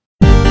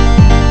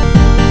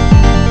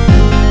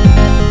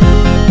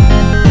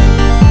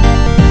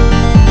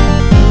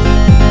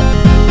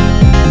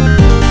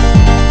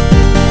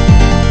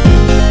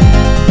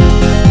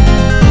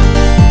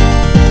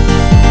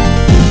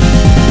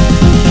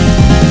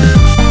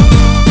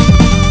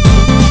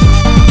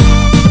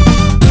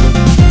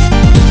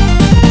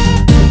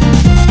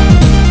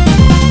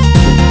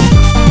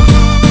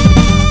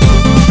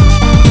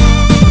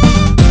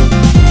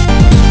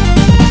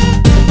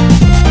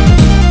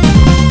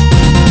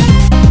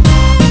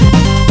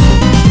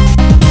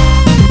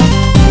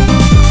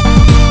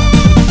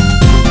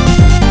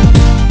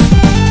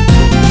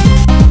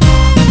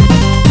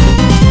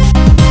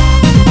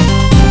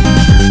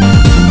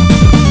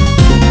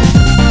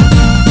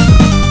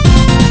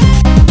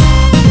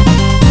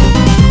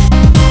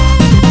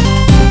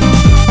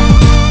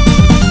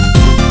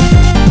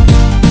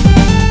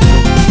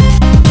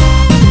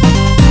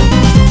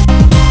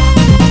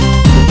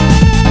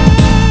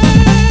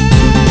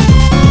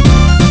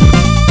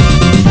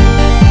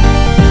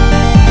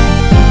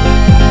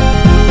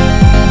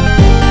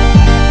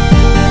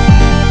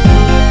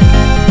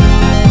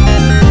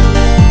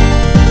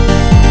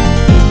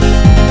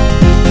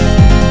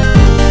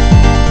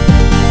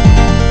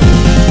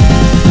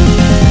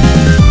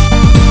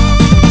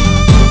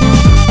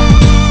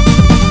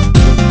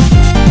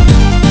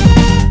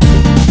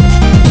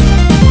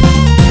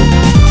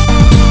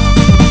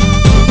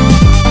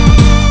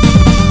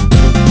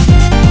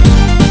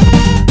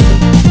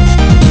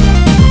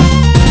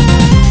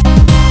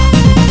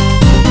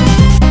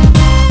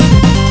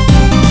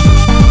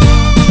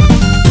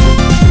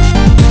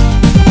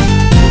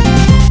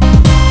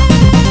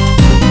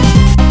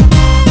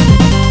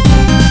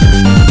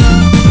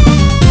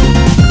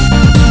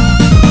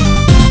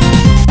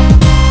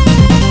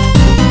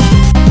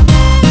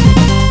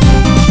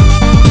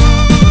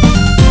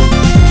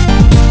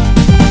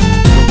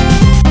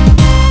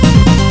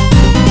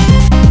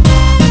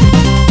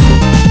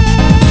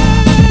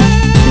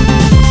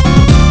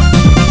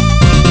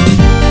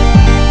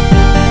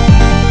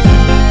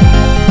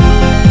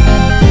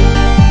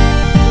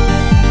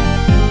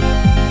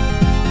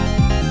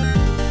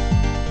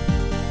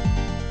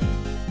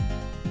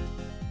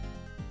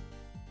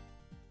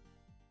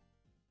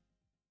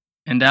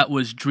 And that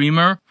was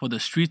Dreamer for the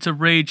Streets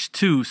of Rage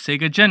 2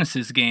 Sega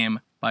Genesis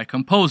game by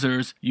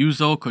composers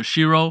Yuzo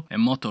Koshiro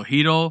and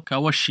Motohiro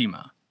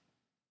Kawashima.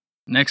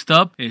 Next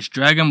up is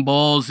Dragon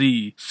Ball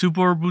Z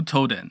Super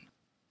Butoden.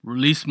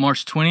 Released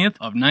March 20th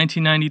of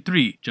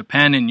 1993,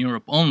 Japan and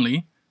Europe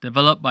only,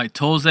 developed by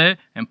Toze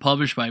and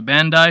published by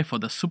Bandai for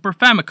the Super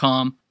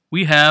Famicom,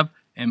 we have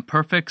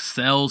Imperfect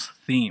Cell's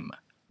theme.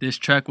 This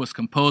track was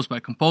composed by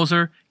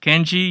composer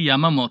Kenji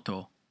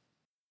Yamamoto.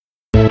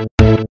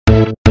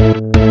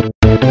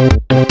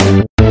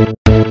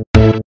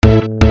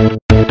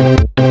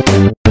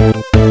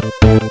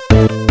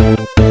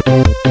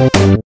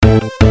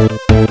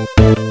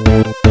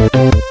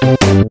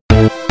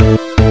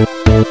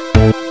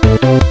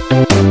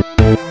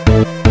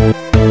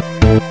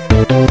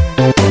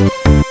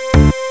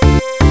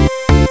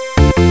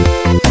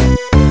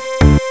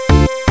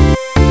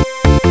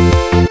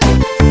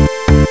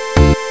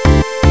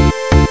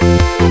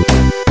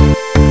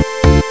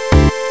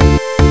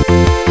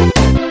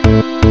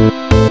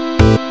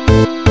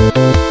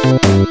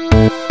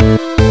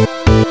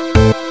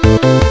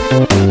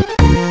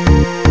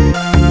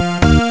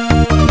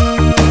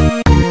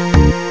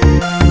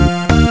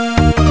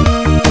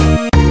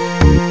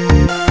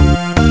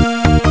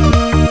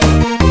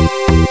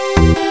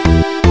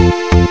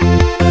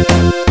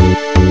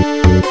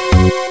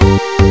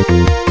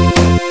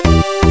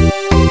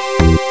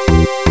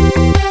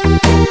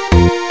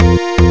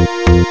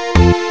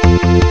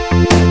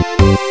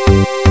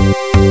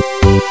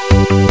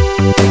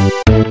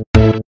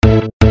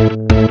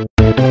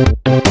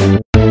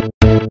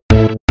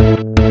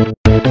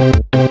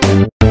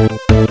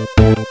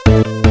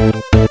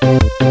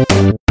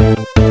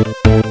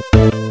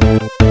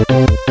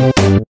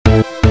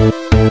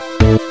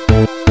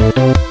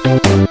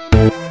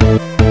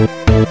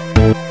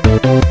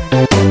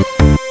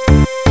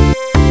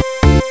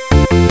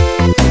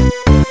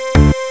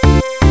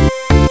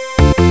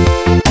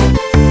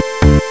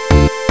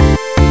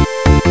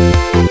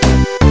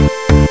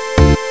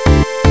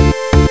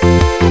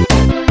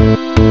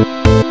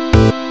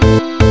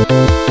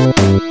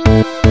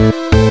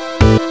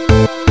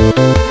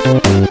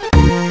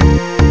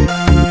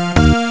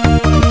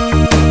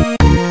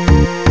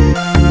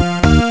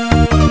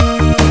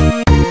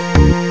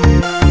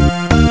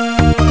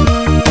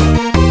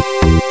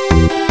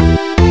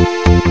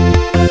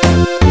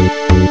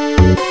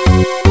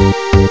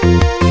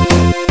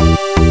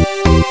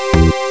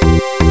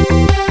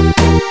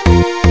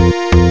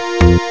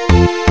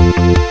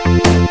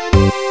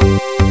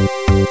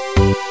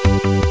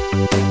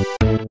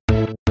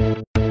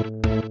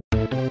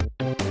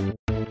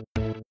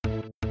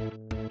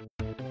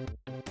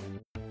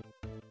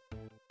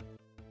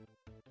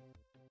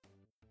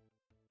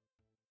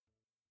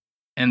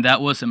 And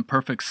that was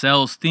Imperfect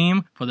Cell's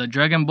theme for the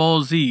Dragon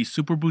Ball Z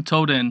Super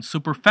Butoden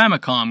Super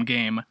Famicom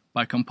game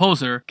by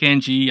composer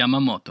Kenji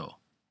Yamamoto.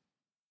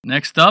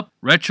 Next up,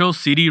 Retro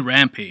City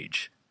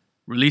Rampage.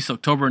 Released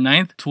October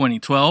 9th,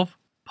 2012.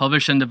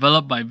 Published and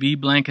developed by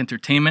V-Blank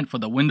Entertainment for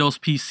the Windows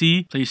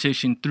PC,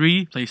 PlayStation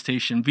 3,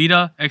 PlayStation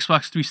Vita,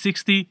 Xbox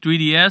 360,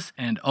 3DS,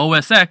 and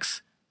OS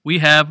X, we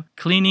have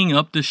Cleaning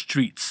Up the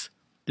Streets.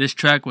 This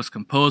track was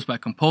composed by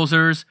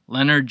composers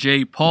Leonard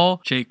J.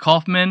 Paul, Jay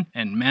Kaufman,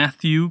 and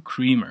Matthew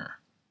Creamer.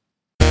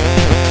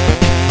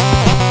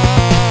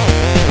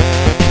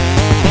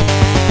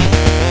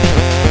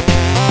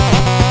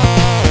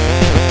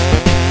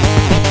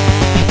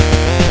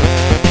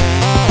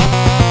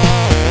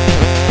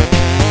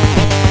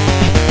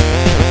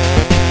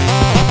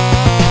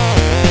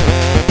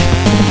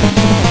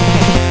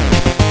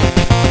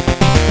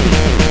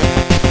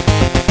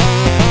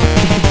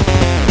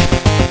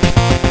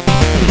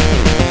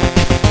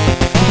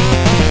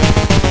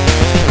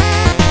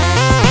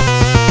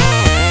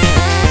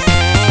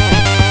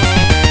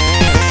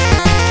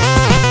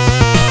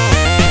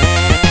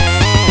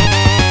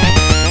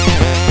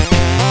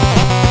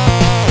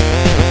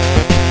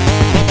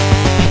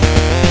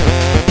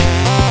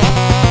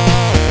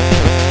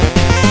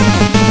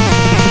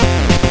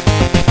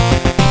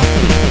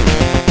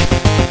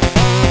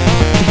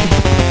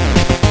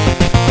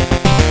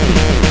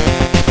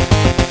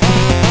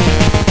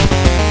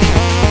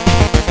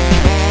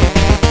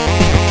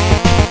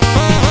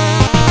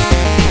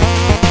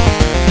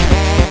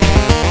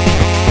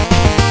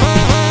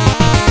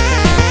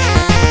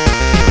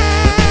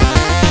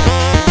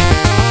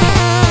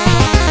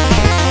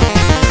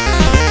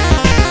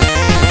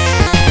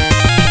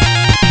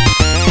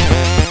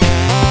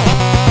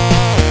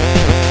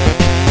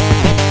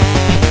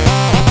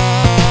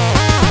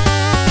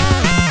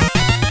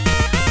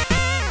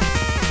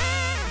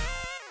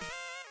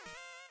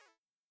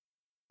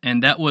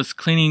 And that was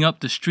Cleaning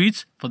Up the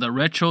Streets for the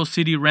Retro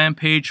City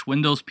Rampage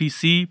Windows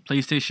PC,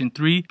 PlayStation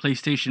 3,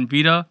 PlayStation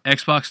Vita,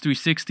 Xbox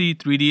 360,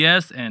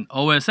 3DS, and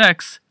OS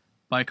X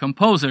by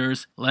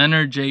composers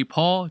Leonard J.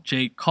 Paul,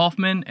 Jay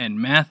Kaufman,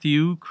 and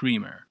Matthew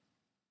Creamer.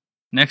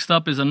 Next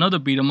up is another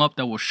beat-em-up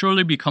that will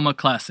surely become a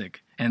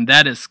classic, and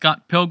that is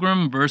Scott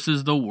Pilgrim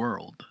vs. the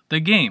World,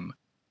 the game.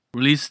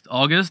 Released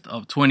August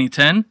of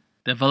 2010,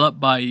 developed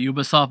by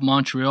Ubisoft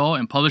Montreal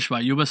and published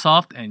by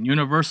Ubisoft and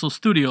Universal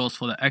Studios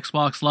for the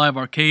Xbox Live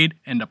Arcade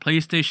and the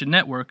PlayStation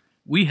Network,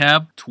 we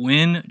have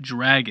Twin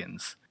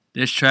Dragons.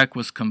 This track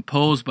was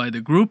composed by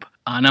the group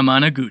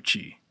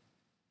Anamanaguchi.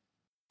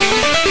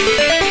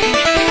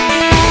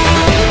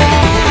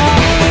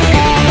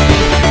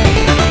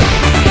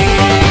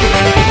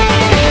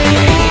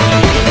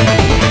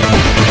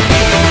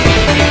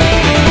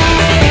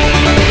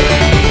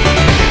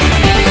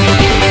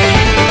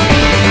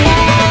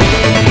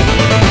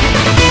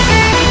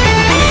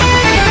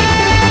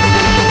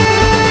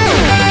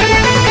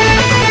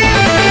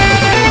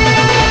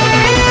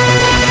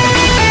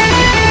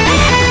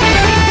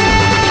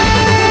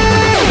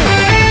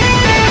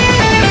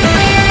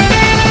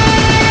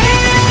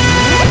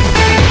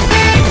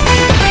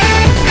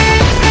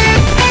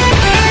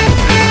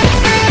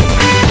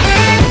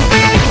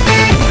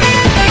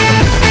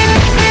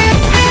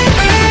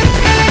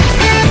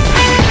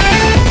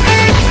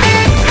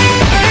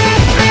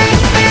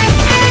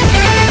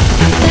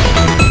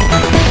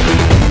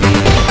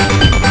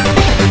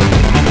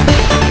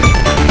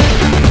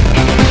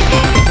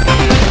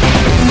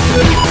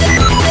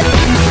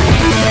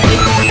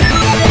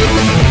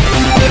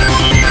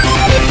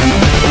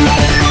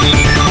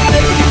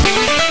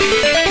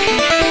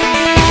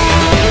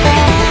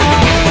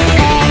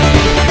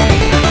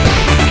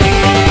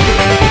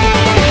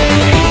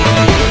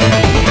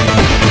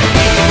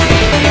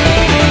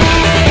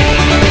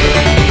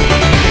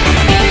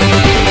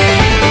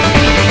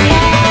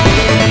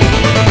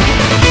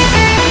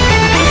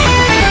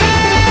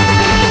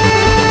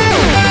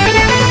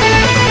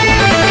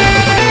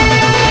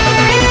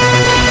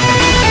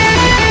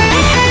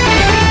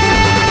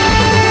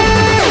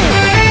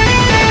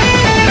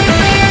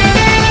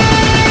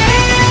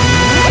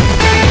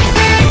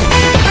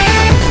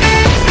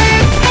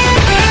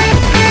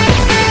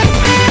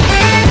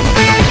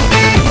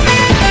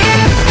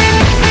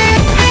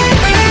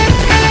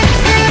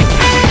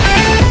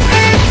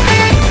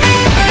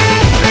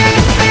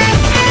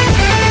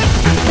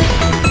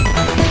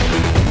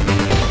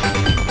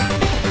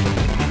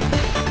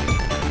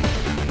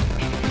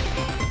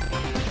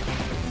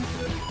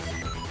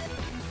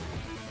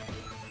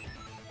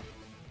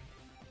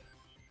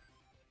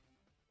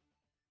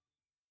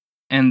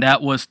 And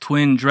that was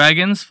Twin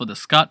Dragons for the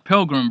Scott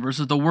Pilgrim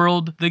vs. the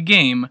World, the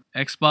game,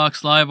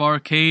 Xbox Live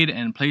Arcade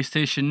and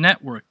PlayStation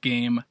Network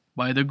game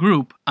by the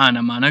group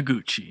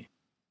Anamanaguchi.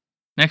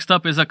 Next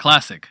up is a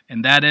classic,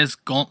 and that is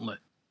Gauntlet.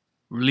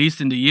 Released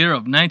in the year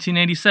of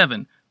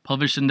 1987,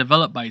 published and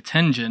developed by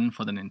Tengen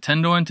for the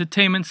Nintendo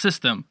Entertainment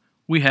System,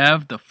 we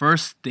have the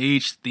first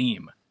stage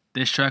theme.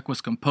 This track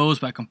was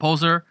composed by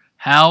composer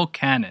Hal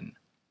Cannon.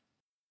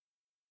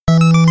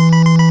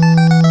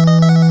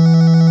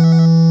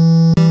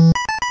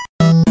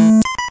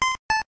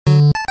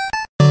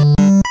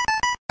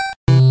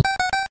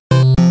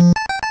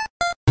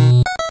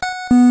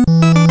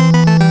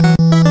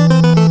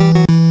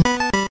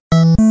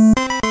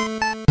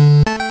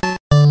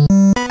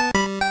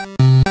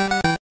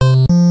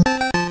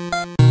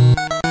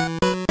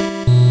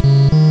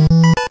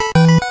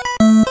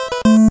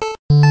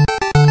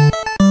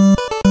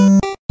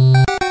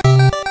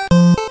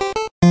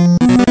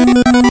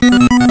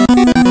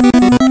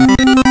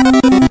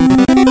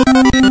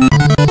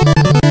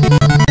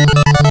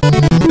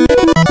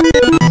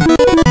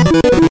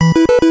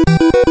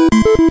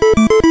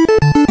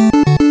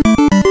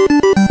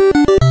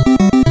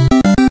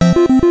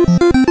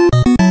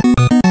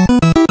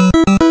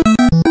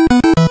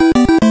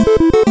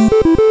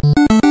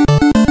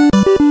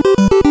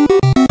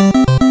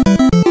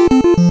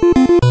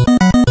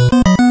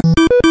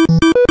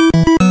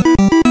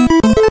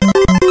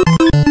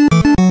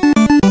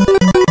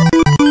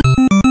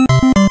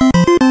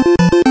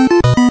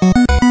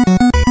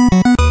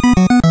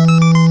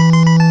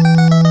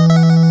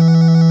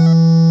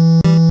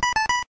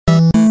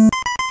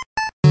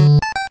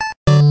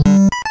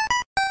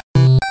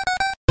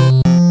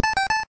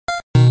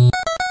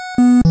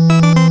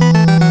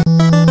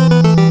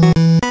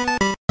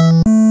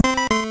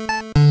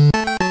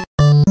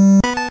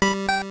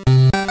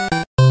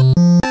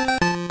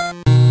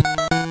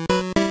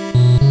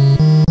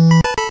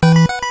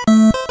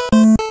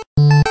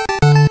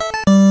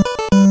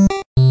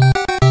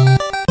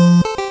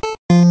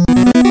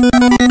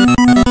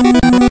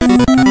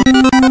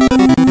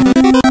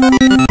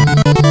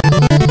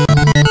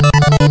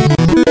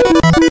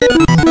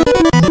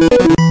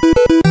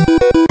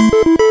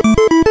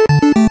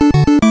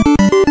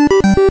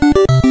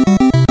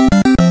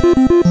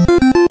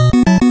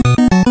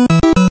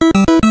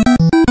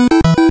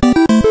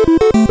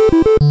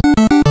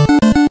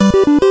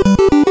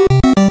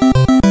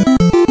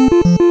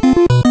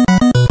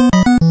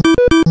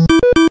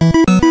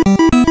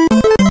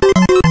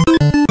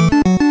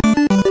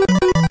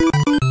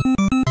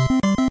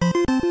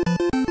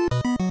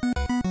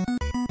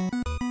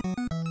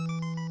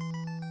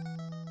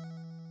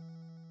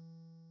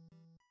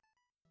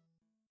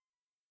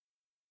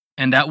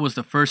 and that was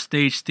the first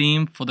stage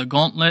theme for the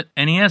Gauntlet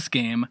NES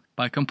game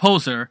by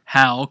composer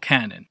Hal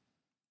Cannon.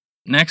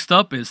 Next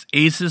up is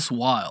Aces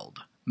Wild,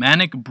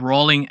 Manic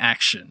Brawling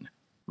Action,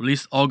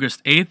 released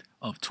August 8th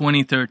of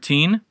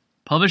 2013,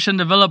 published and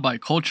developed by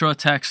Culture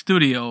Attack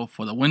Studio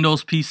for the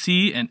Windows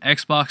PC and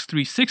Xbox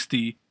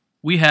 360.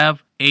 We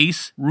have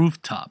Ace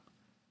Rooftop.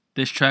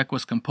 This track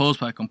was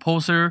composed by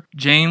composer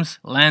James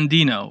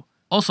Landino,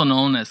 also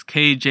known as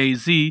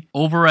KJZ,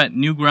 over at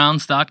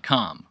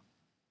Newgrounds.com.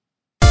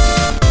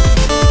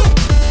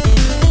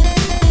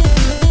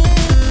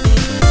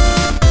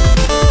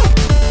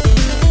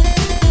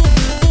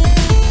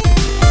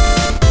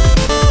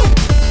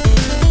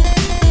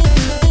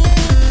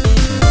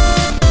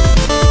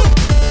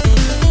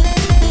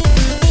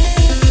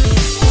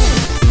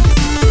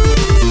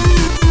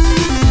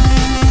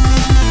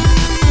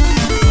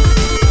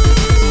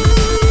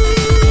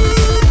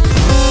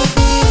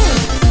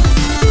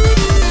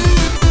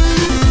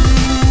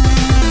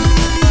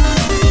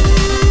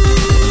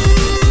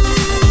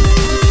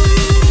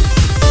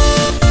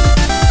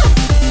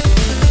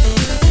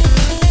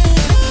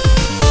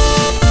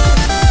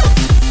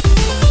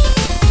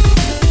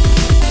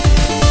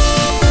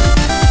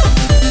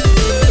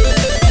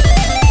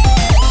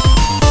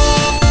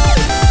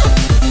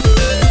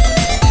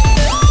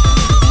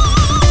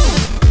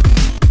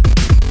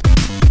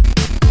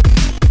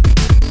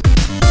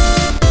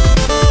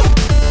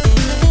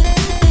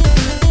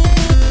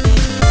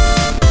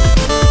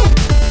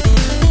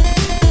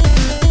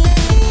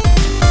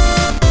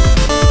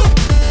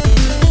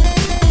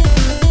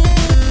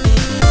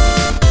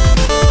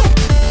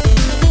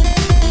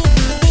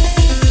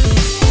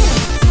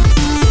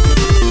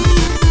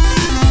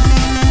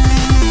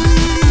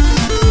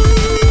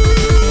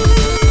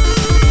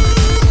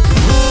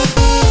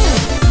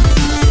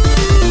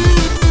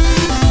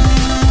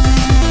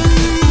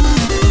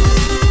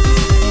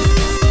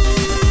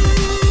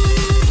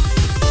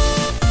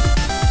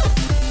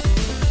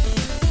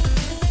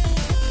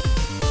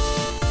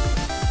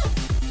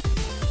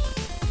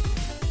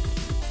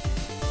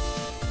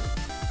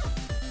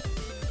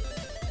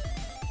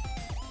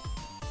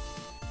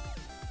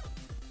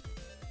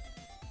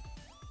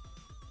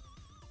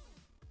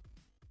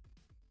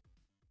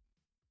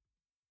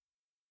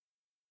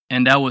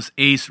 And that was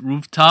Ace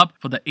Rooftop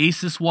for the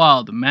Aces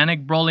Wild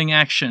Manic Brawling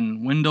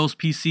Action Windows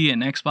PC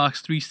and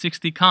Xbox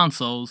 360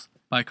 consoles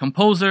by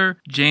composer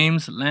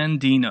James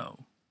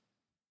Landino.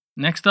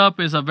 Next up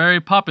is a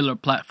very popular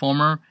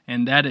platformer,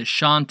 and that is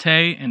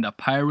Shantae and the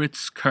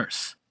Pirate's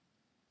Curse.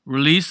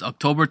 Released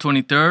October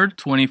 23rd,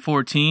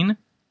 2014,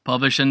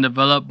 published and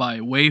developed by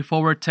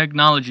WayForward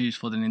Technologies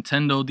for the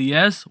Nintendo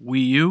DS,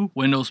 Wii U,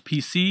 Windows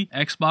PC,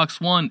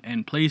 Xbox One,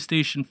 and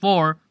PlayStation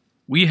 4,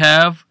 we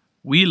have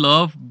We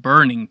Love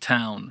Burning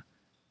Town.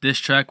 This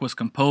track was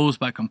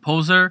composed by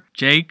composer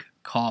Jake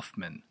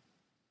Kaufman.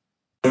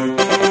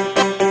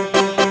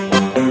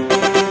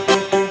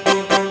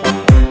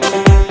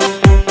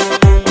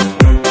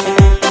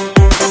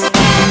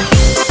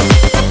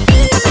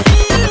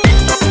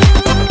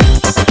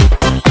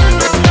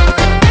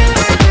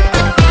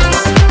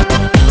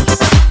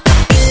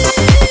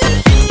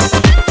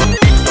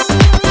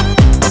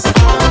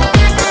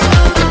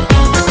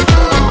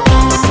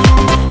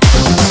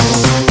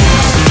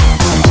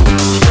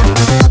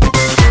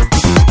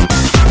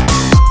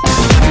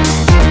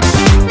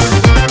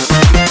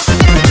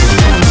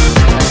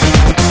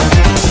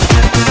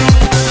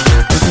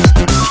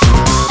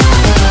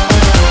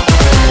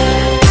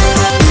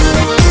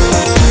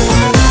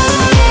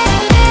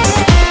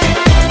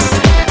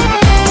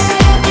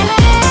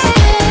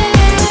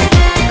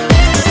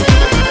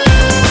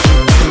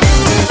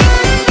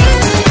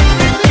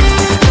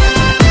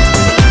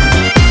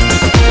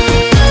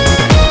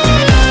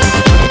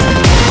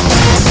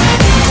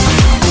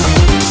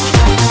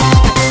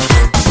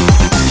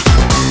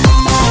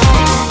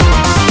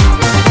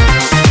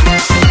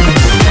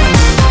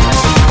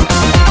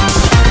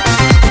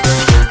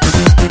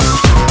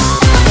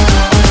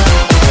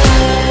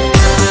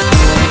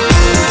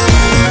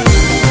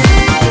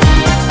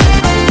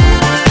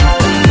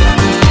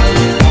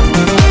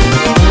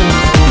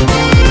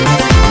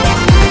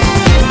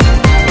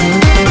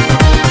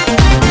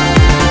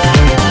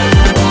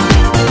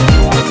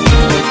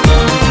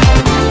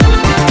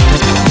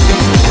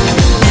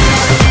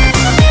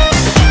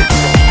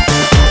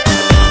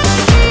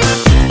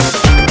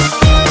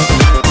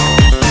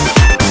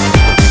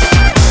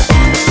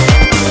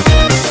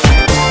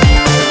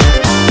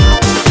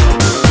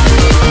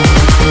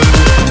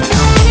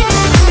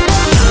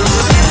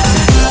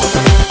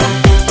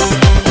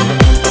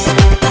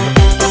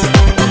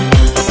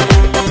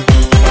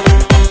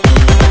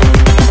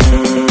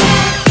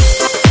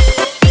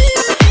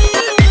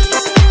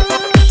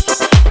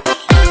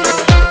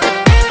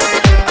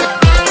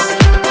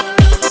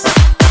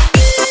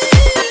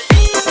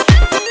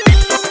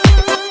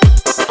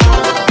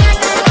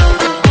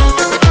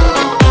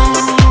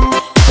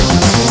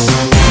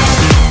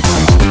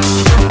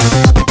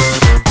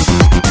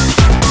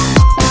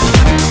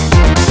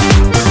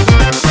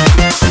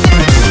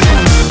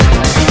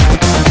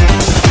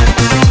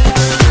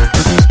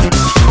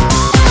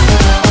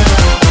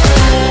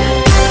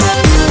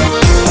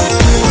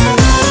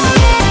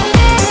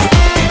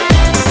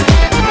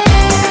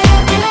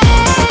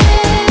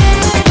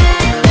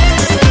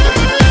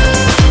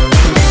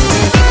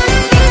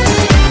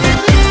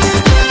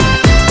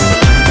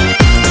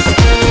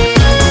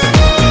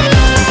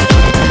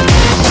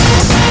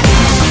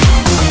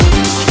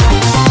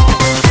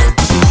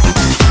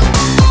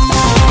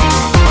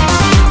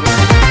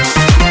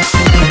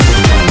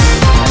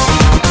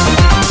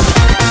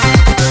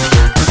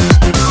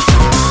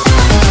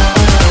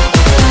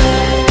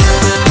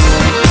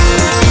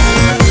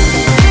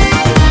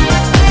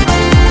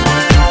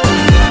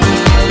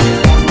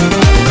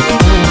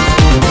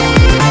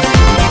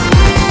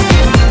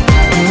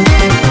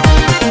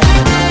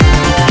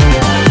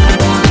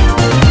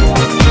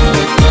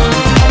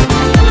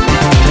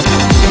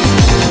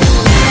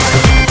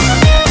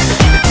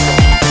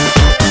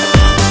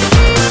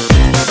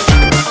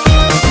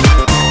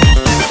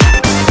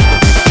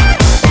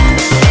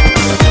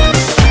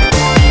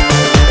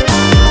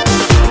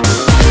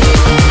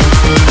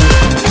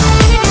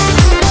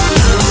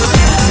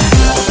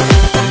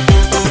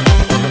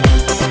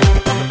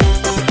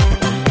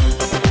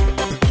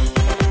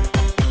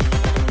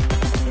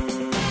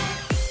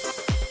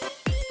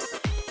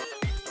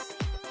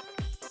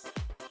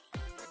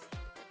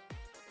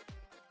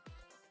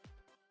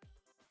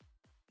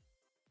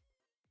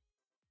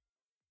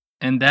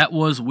 And that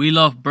was We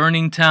Love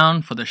Burning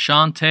Town for the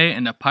Shantae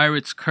and the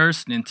Pirate's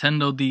Curse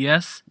Nintendo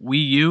DS,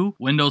 Wii U,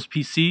 Windows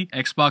PC,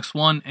 Xbox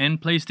One,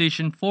 and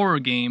PlayStation 4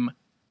 game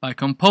by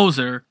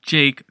composer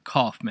Jake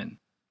Kaufman.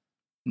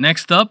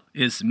 Next up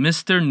is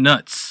Mr.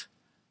 Nuts,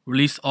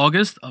 released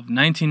August of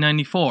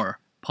 1994,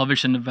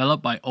 published and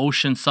developed by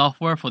Ocean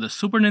Software for the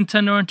Super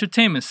Nintendo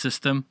Entertainment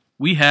System.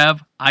 We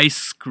have Ice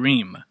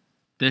Scream.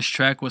 This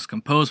track was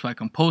composed by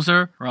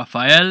composer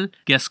Raphael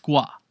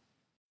Guesquois.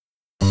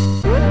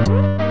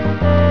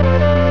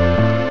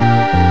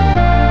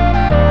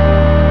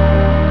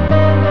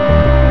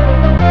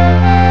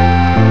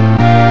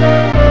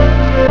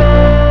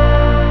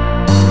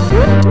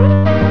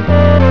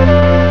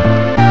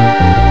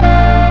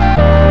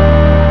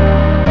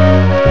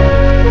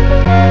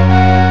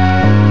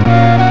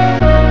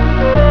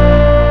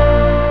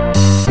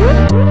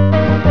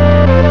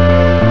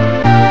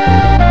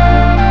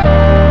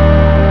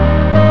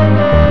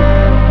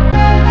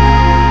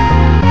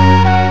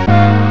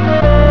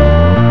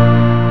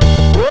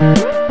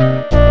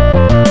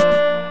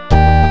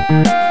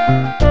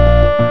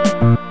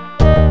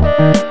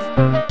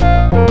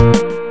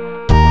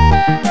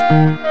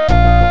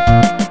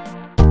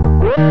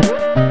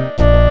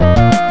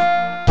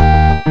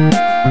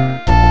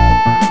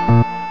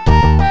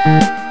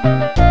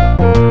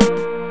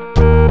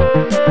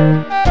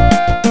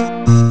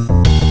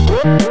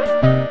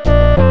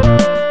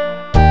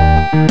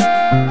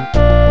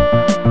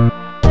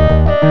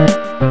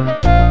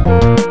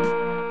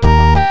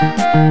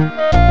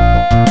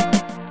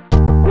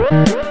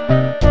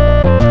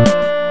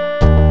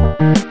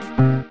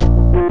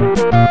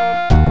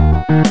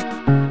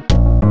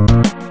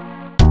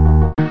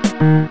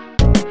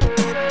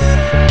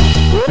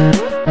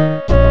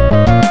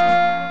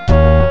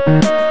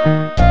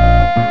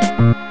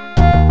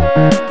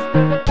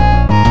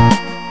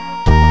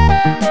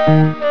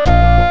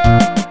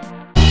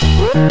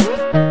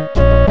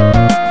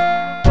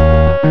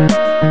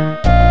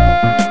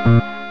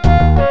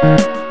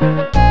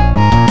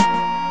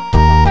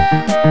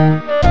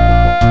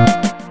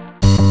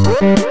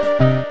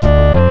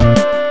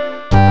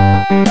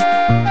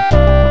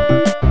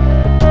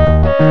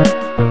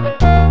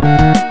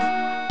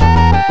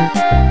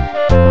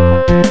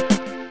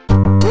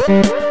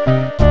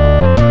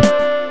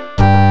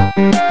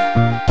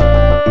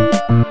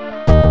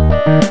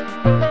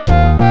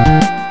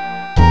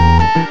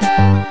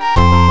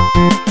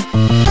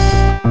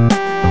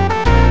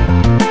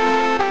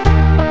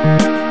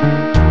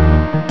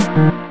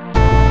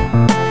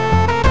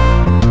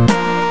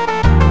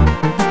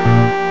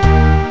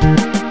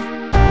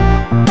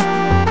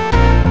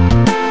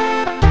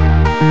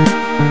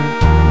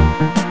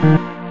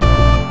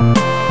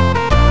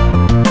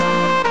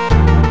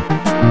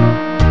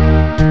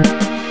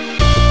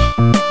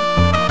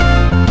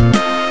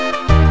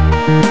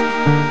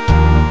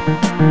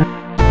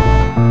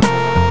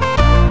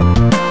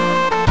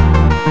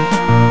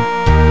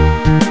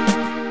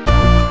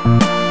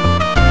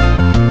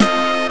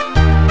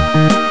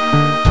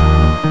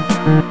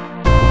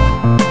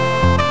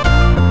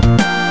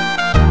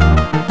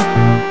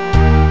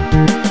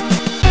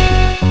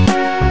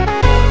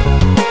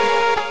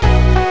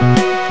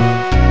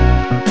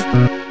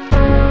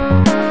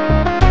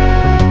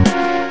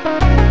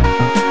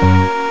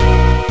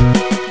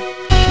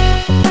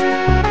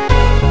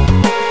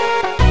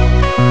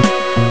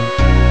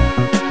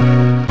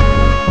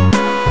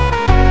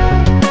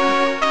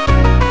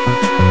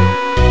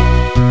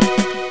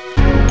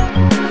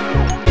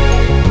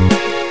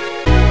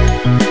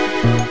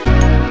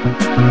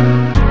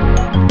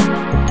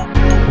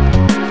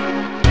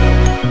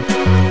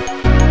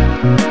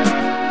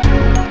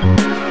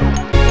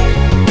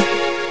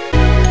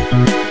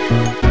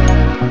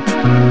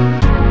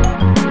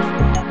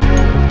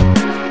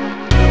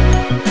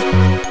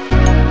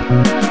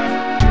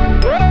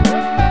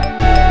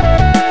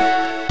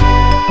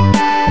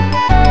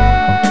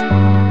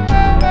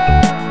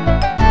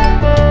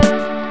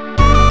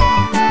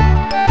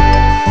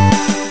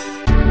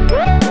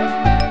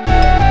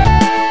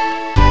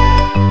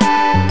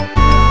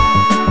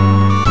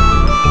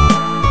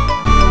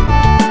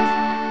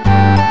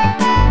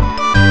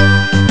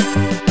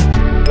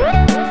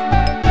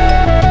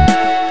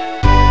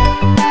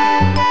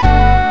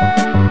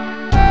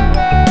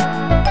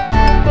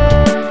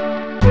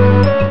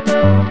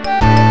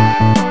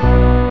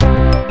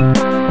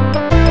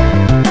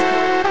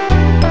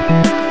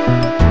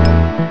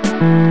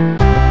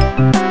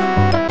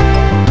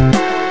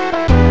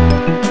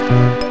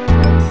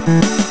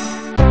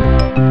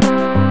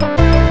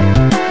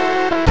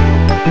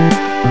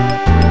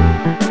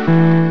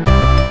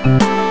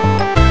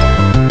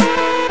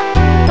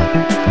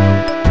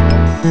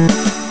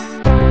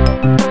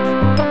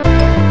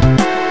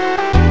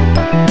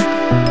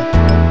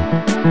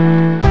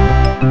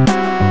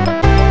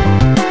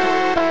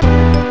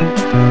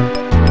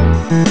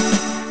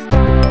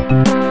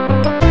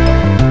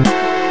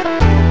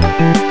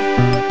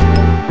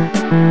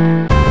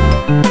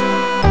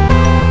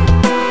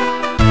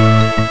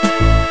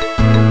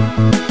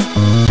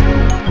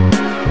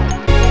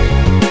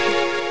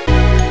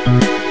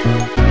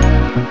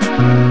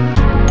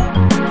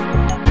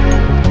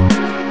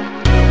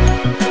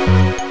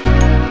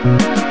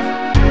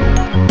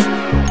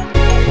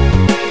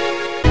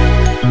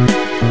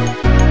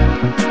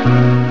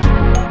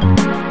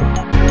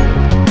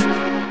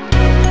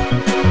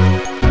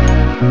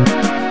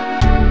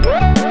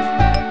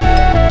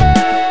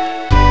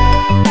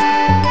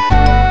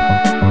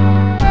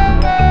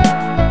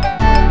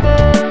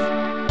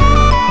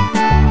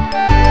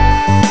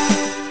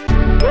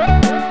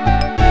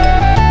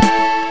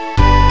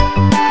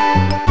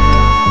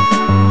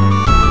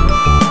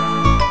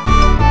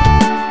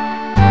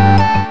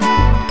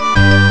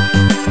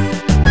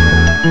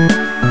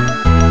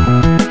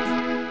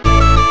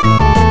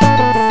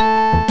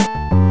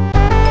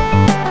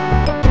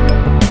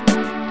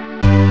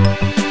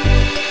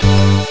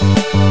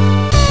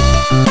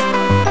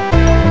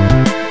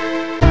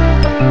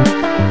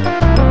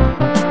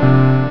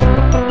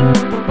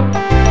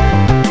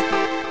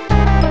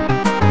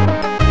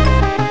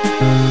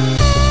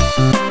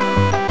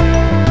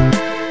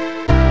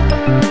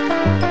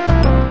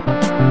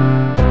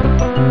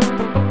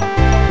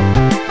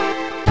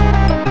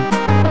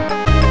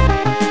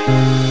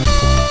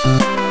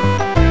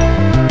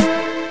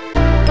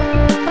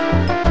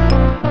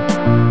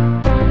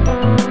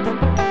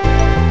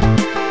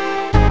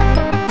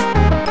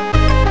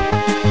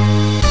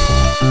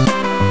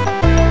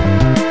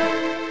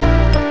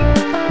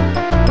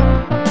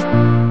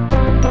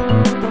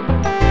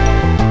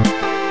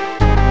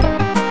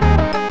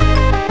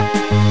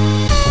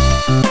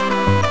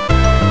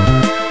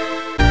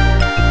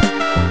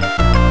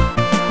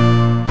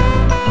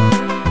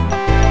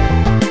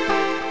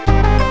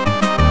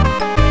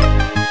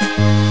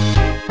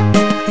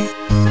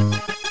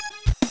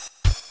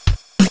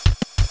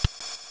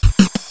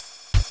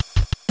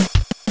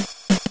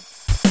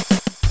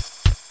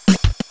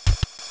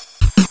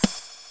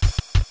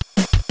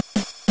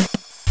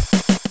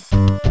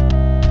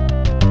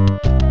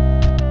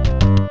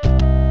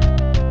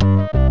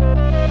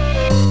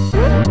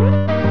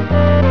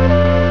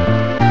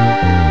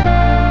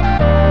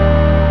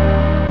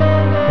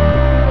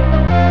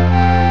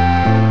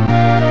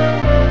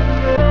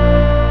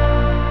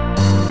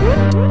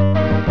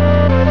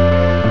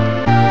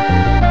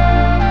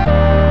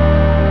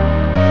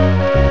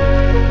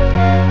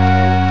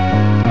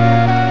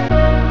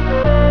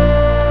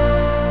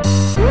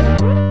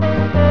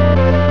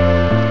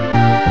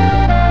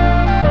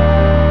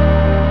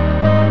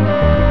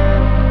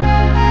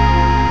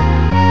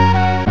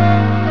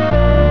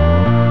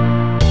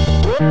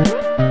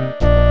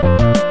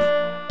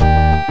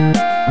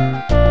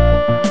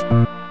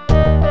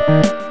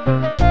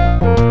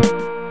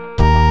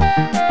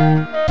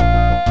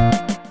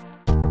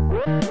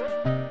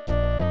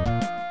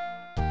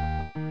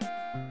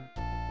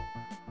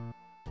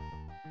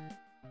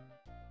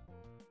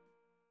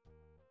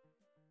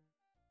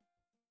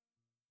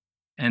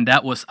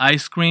 that was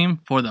Ice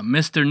Cream for the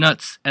Mr.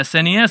 Nuts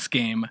SNES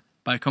game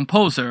by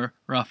composer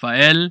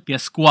Rafael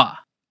Guesqua.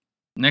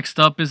 Next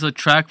up is a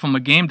track from a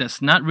game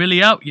that's not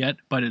really out yet,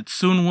 but it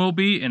soon will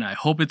be, and I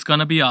hope it's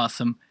gonna be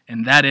awesome,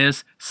 and that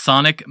is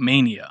Sonic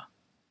Mania.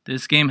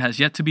 This game has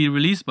yet to be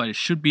released, but it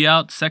should be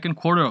out second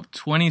quarter of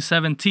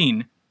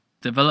 2017,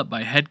 developed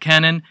by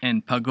Headcanon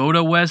and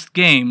Pagoda West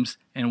Games,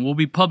 and will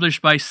be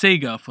published by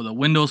Sega for the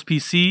Windows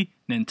PC,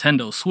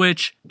 Nintendo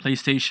Switch,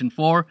 PlayStation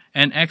 4,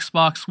 and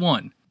Xbox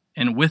One.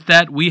 And with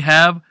that, we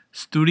have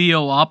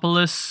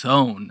Studiopolis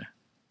Zone.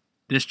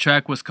 This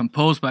track was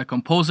composed by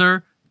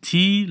composer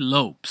T.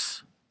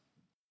 Lopes.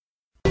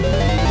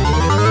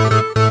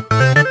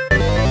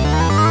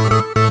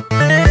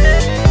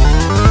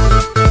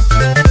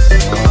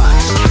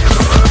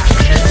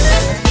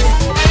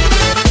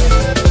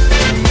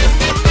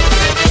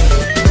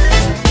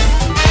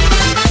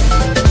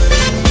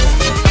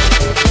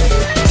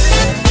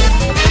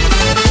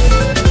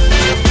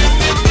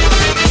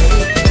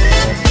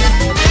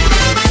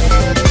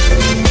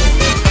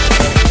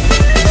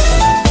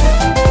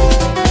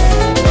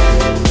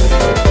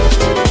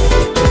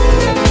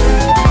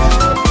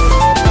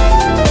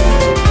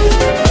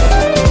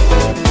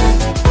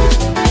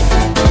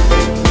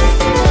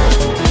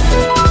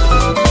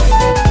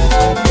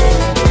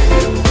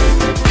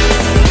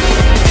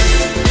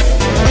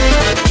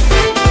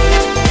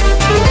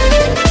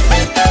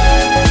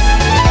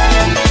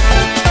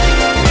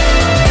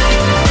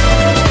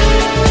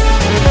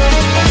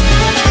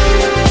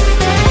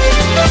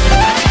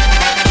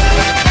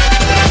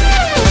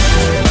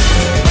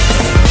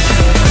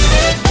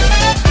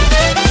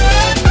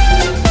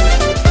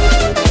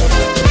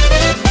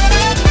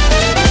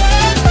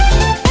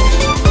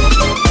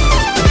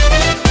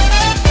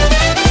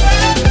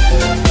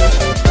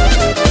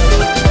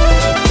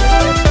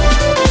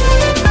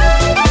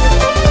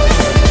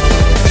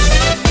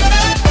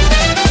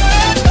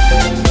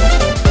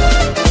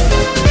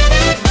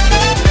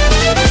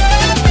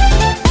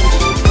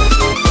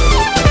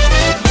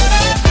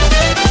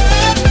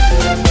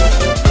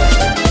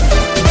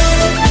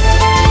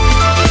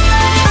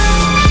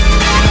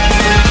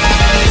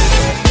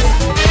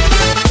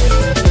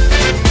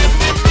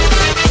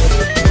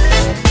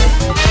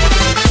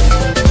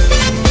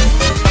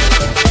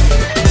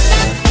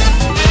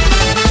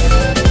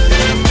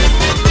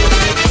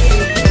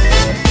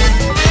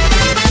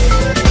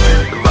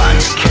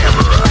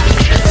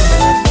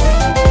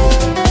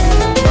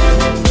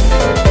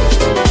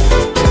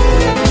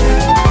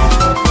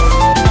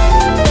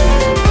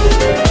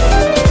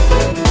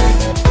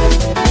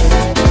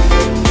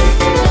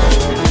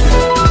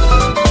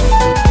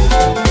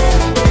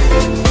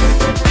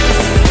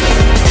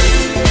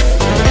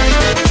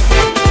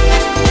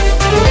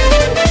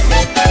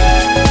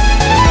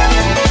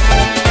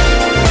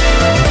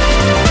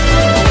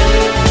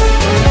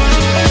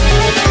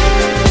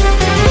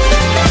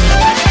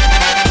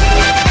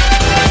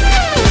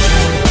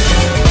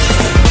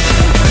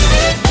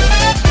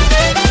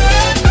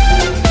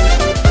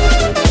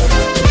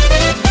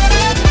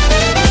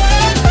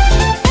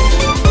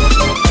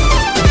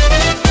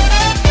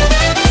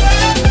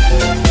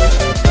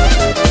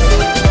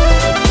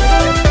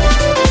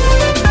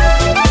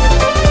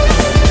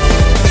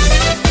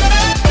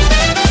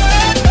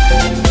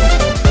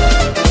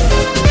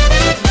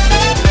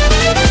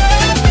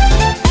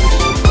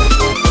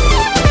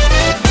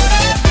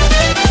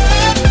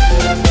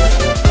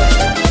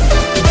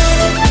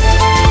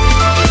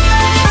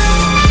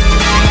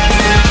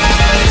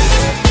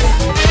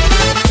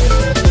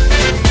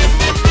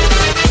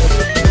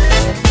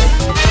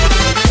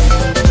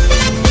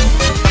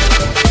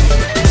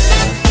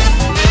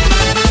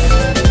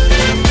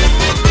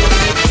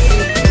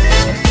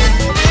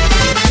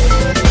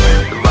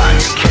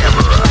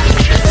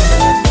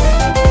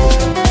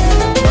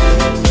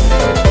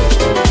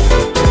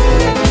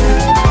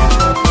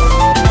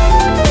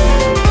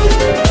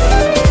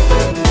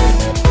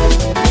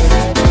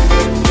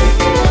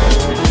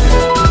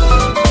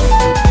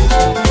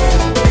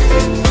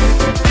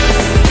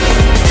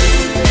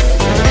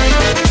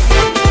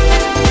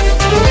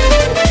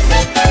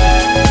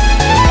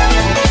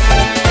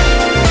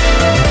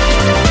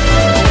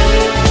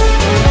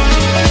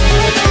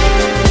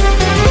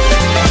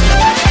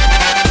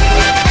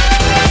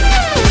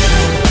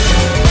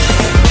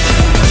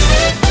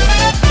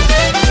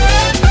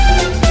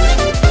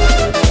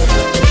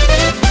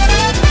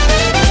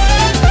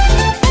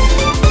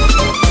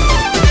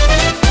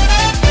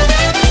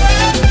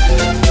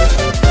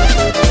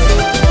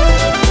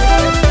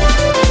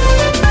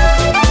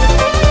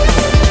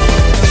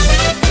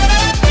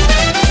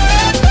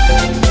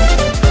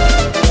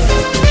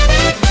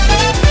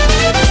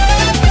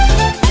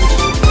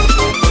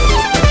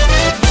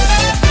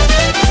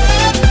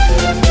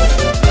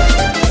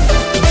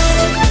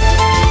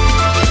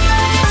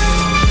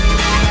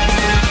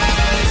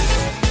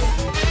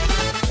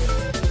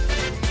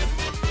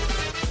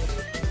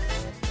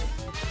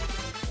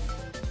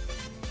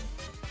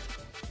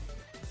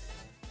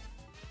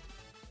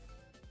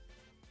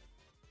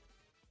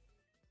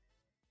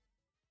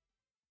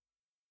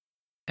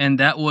 And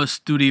that was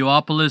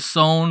Studiopolis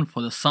Zone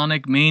for the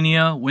Sonic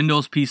Mania,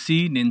 Windows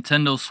PC,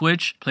 Nintendo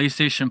Switch,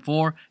 PlayStation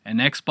 4,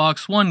 and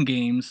Xbox One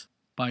games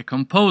by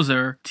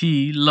composer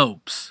T.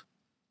 Lopes.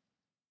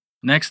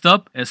 Next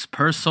up is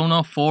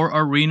Persona 4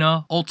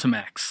 Arena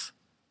Ultimax.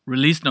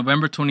 Released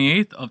November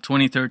 28th of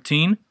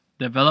 2013,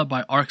 developed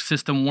by Arc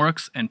System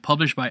Works and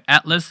published by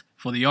Atlus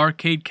for the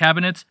arcade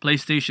cabinets,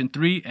 PlayStation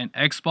 3, and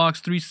Xbox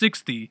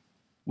 360.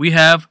 We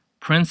have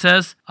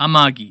Princess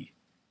Amagi.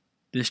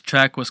 This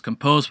track was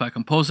composed by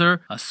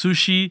composer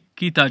Atsushi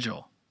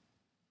Kitajo.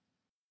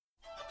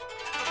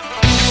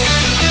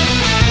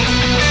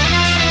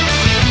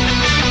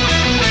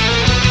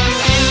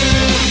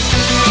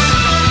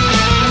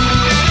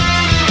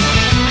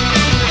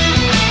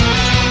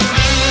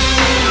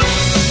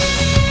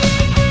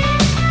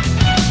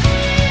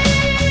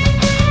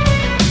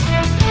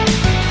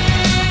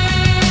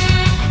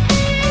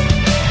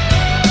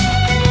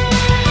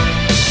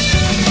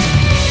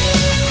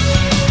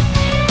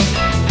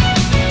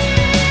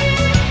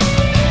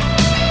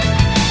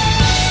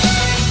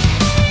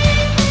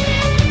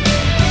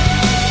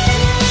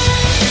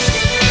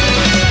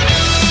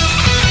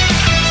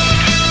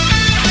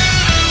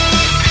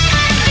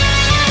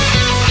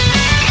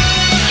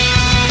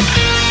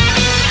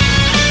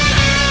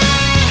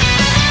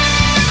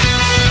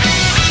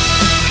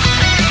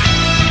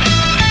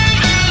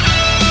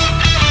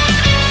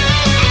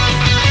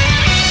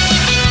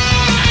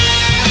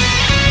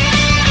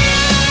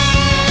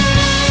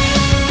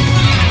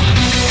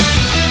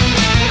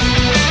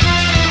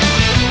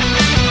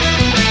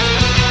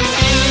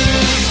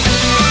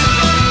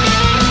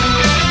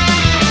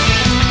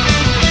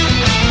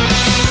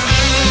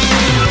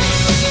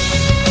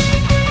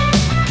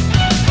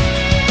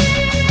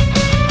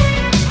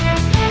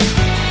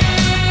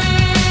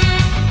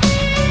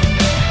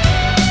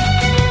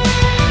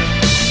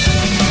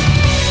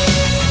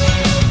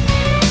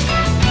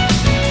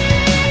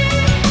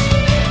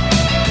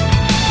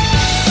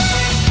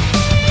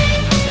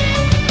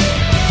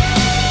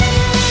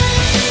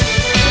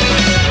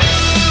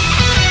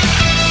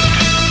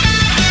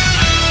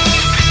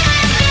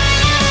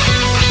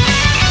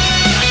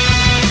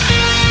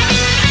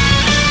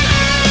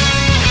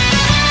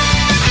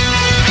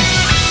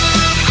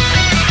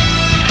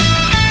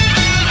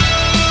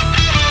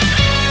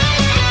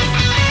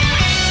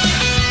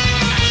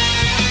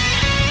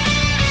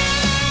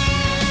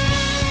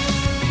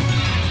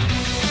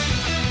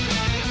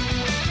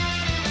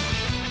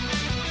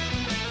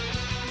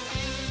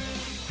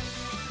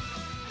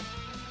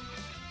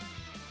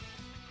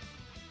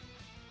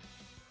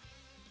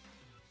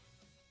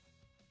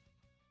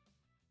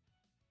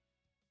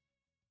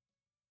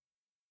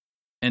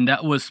 And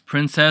that was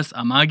Princess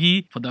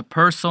Amagi for the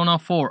Persona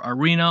 4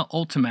 Arena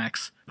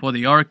Ultimax for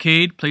the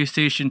arcade,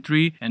 PlayStation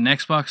 3, and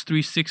Xbox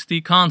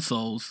 360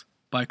 consoles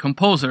by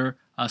composer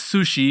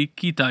Atsushi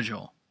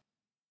Kitajo.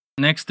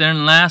 Next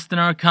and last in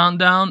our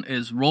countdown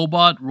is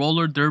Robot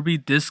Roller Derby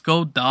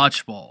Disco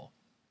Dodgeball.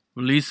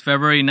 Released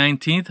February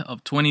 19th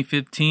of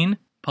 2015,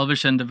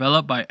 published and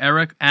developed by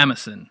Eric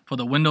Amison. For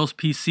the Windows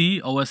PC,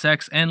 OS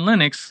X, and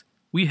Linux,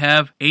 we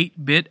have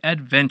 8-Bit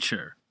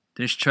Adventure.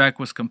 This track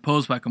was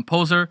composed by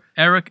composer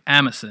Eric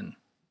Amison.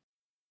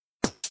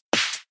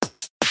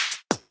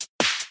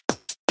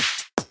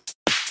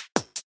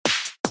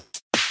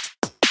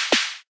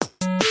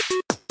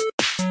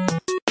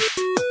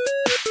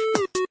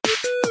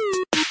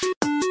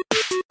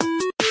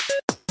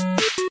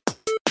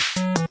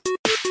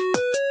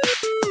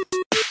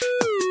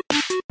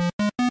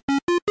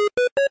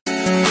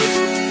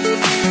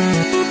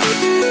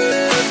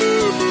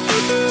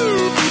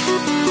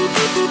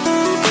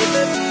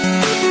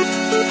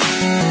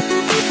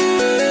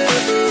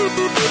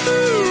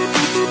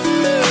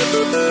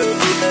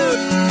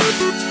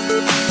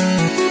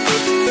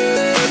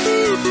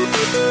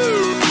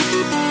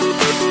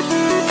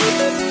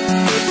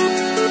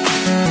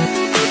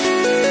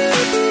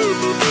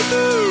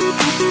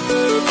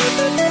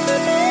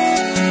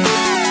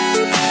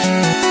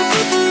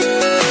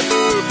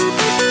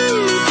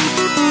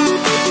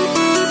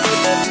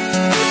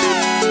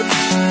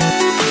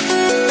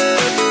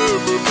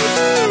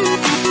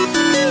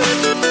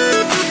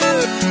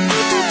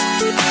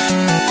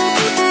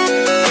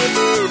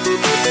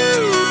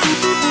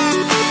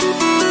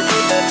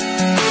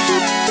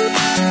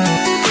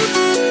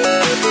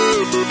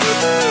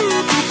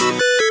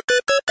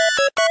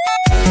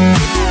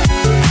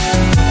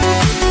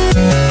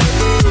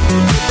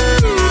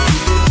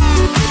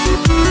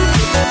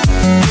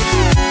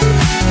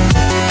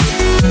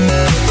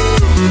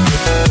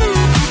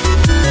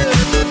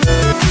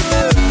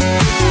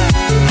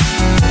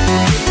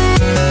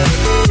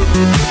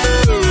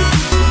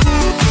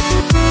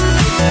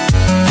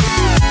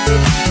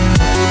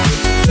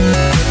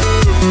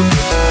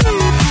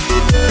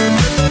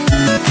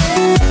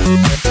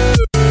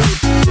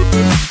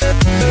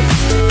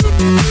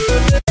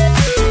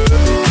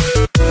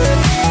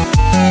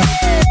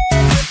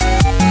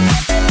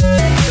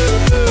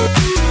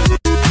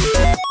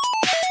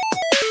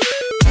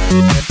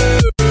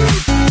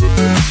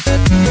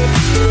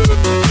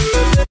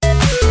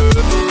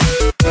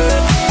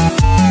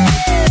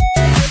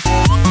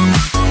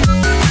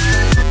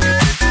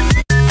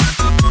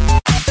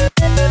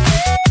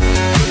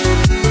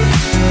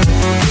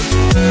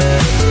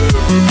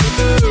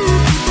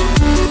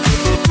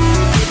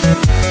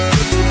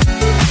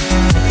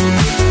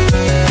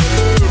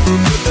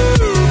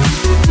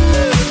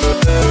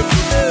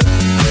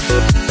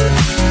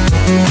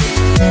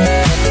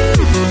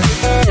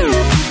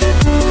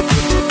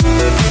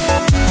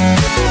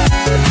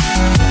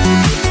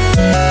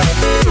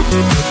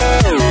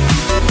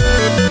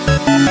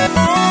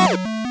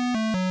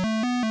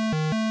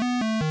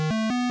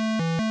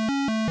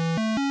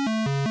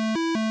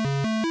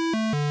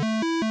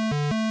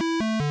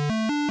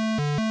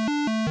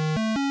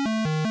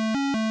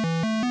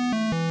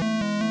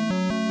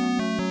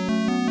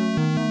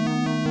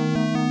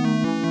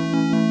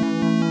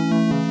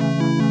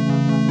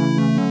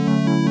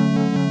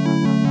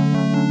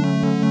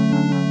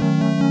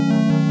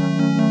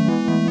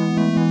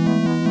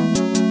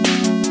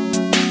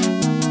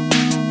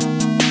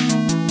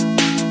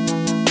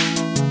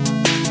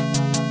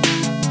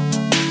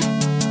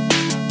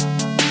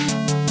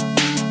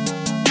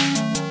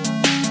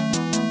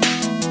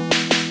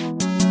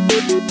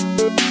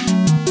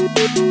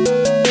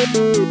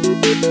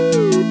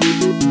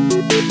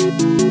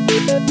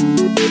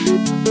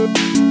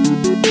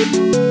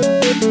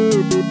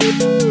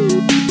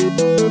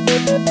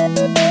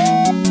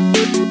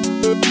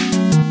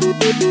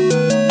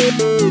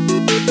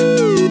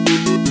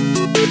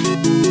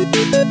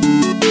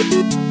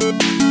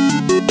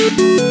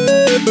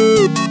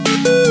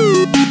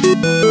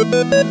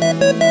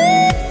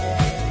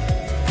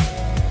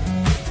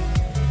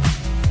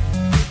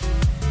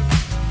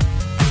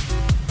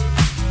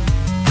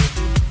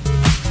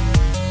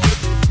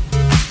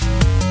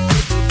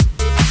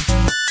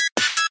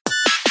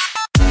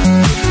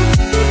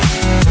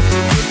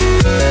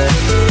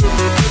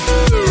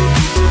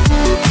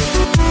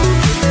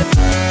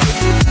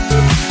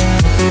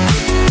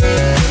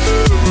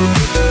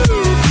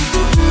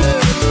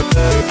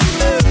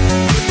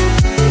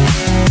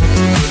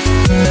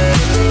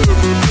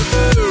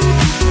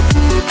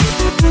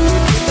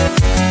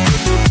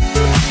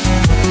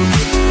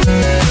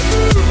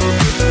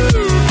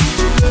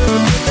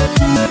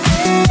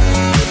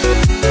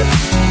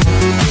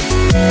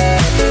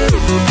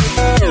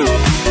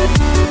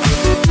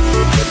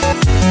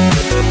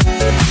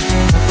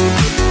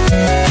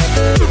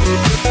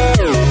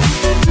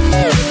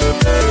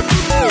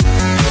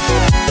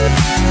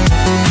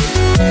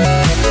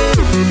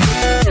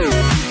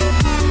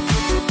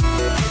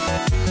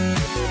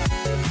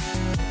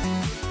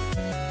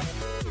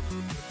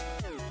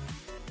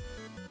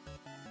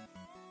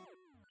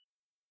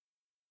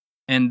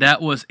 And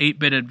that was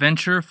 8-Bit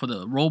Adventure for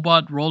the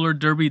Robot Roller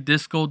Derby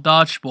Disco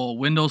Dodgeball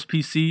Windows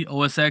PC,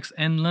 OS X,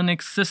 and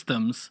Linux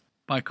systems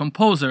by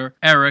composer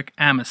Eric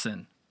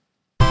Amison.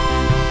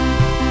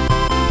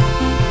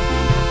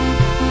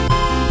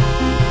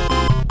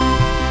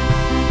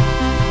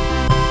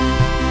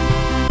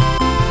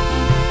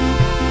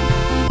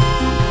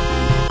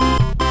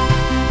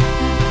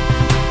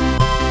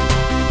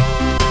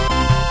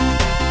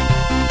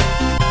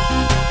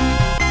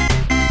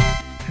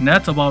 And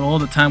that's about all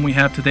the time we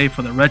have today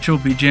for the Retro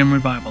VGM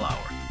Revival Hour.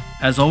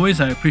 As always,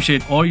 I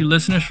appreciate all you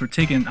listeners for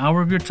taking an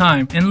hour of your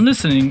time and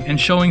listening and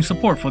showing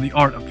support for the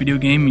art of video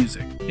game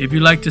music. If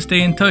you'd like to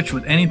stay in touch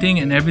with anything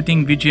and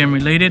everything VGM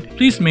related,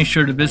 please make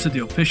sure to visit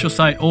the official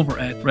site over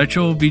at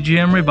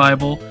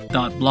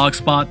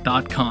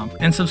retrovgmrevival.blogspot.com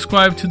and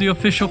subscribe to the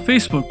official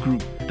Facebook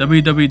group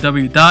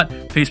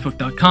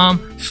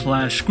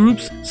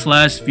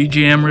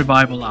www.facebook.com/groups/VGM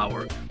Revival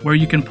Hour, where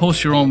you can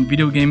post your own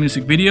video game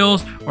music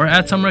videos or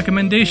add some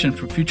recommendation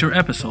for future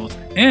episodes.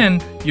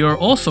 And you're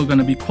also going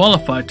to be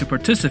qualified to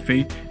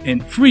participate in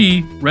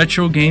free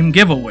retro game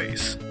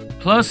giveaways.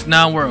 Plus,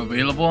 now we're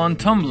available on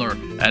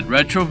Tumblr at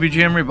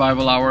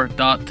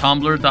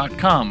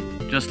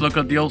retrovgmrevivalhour.tumblr.com. Just look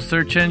up the old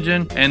search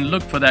engine and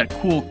look for that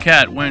cool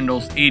cat wearing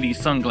those 80s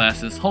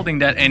sunglasses holding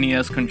that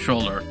NES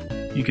controller.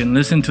 You can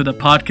listen to the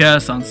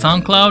podcast on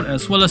SoundCloud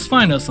as well as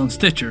find us on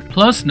Stitcher.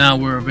 Plus, now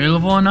we're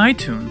available on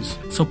iTunes.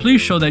 So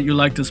please show that you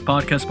like this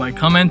podcast by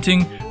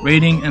commenting,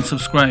 rating, and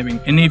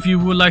subscribing. And if you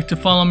would like to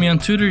follow me on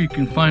Twitter, you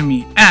can find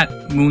me at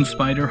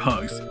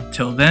MoonSpiderHugs.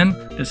 Till then,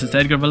 this is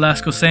Edgar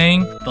Velasco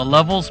saying, the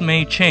levels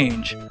may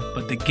change,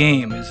 but the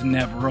game is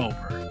never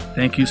over.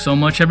 Thank you so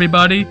much,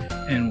 everybody,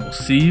 and we'll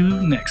see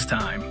you next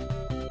time.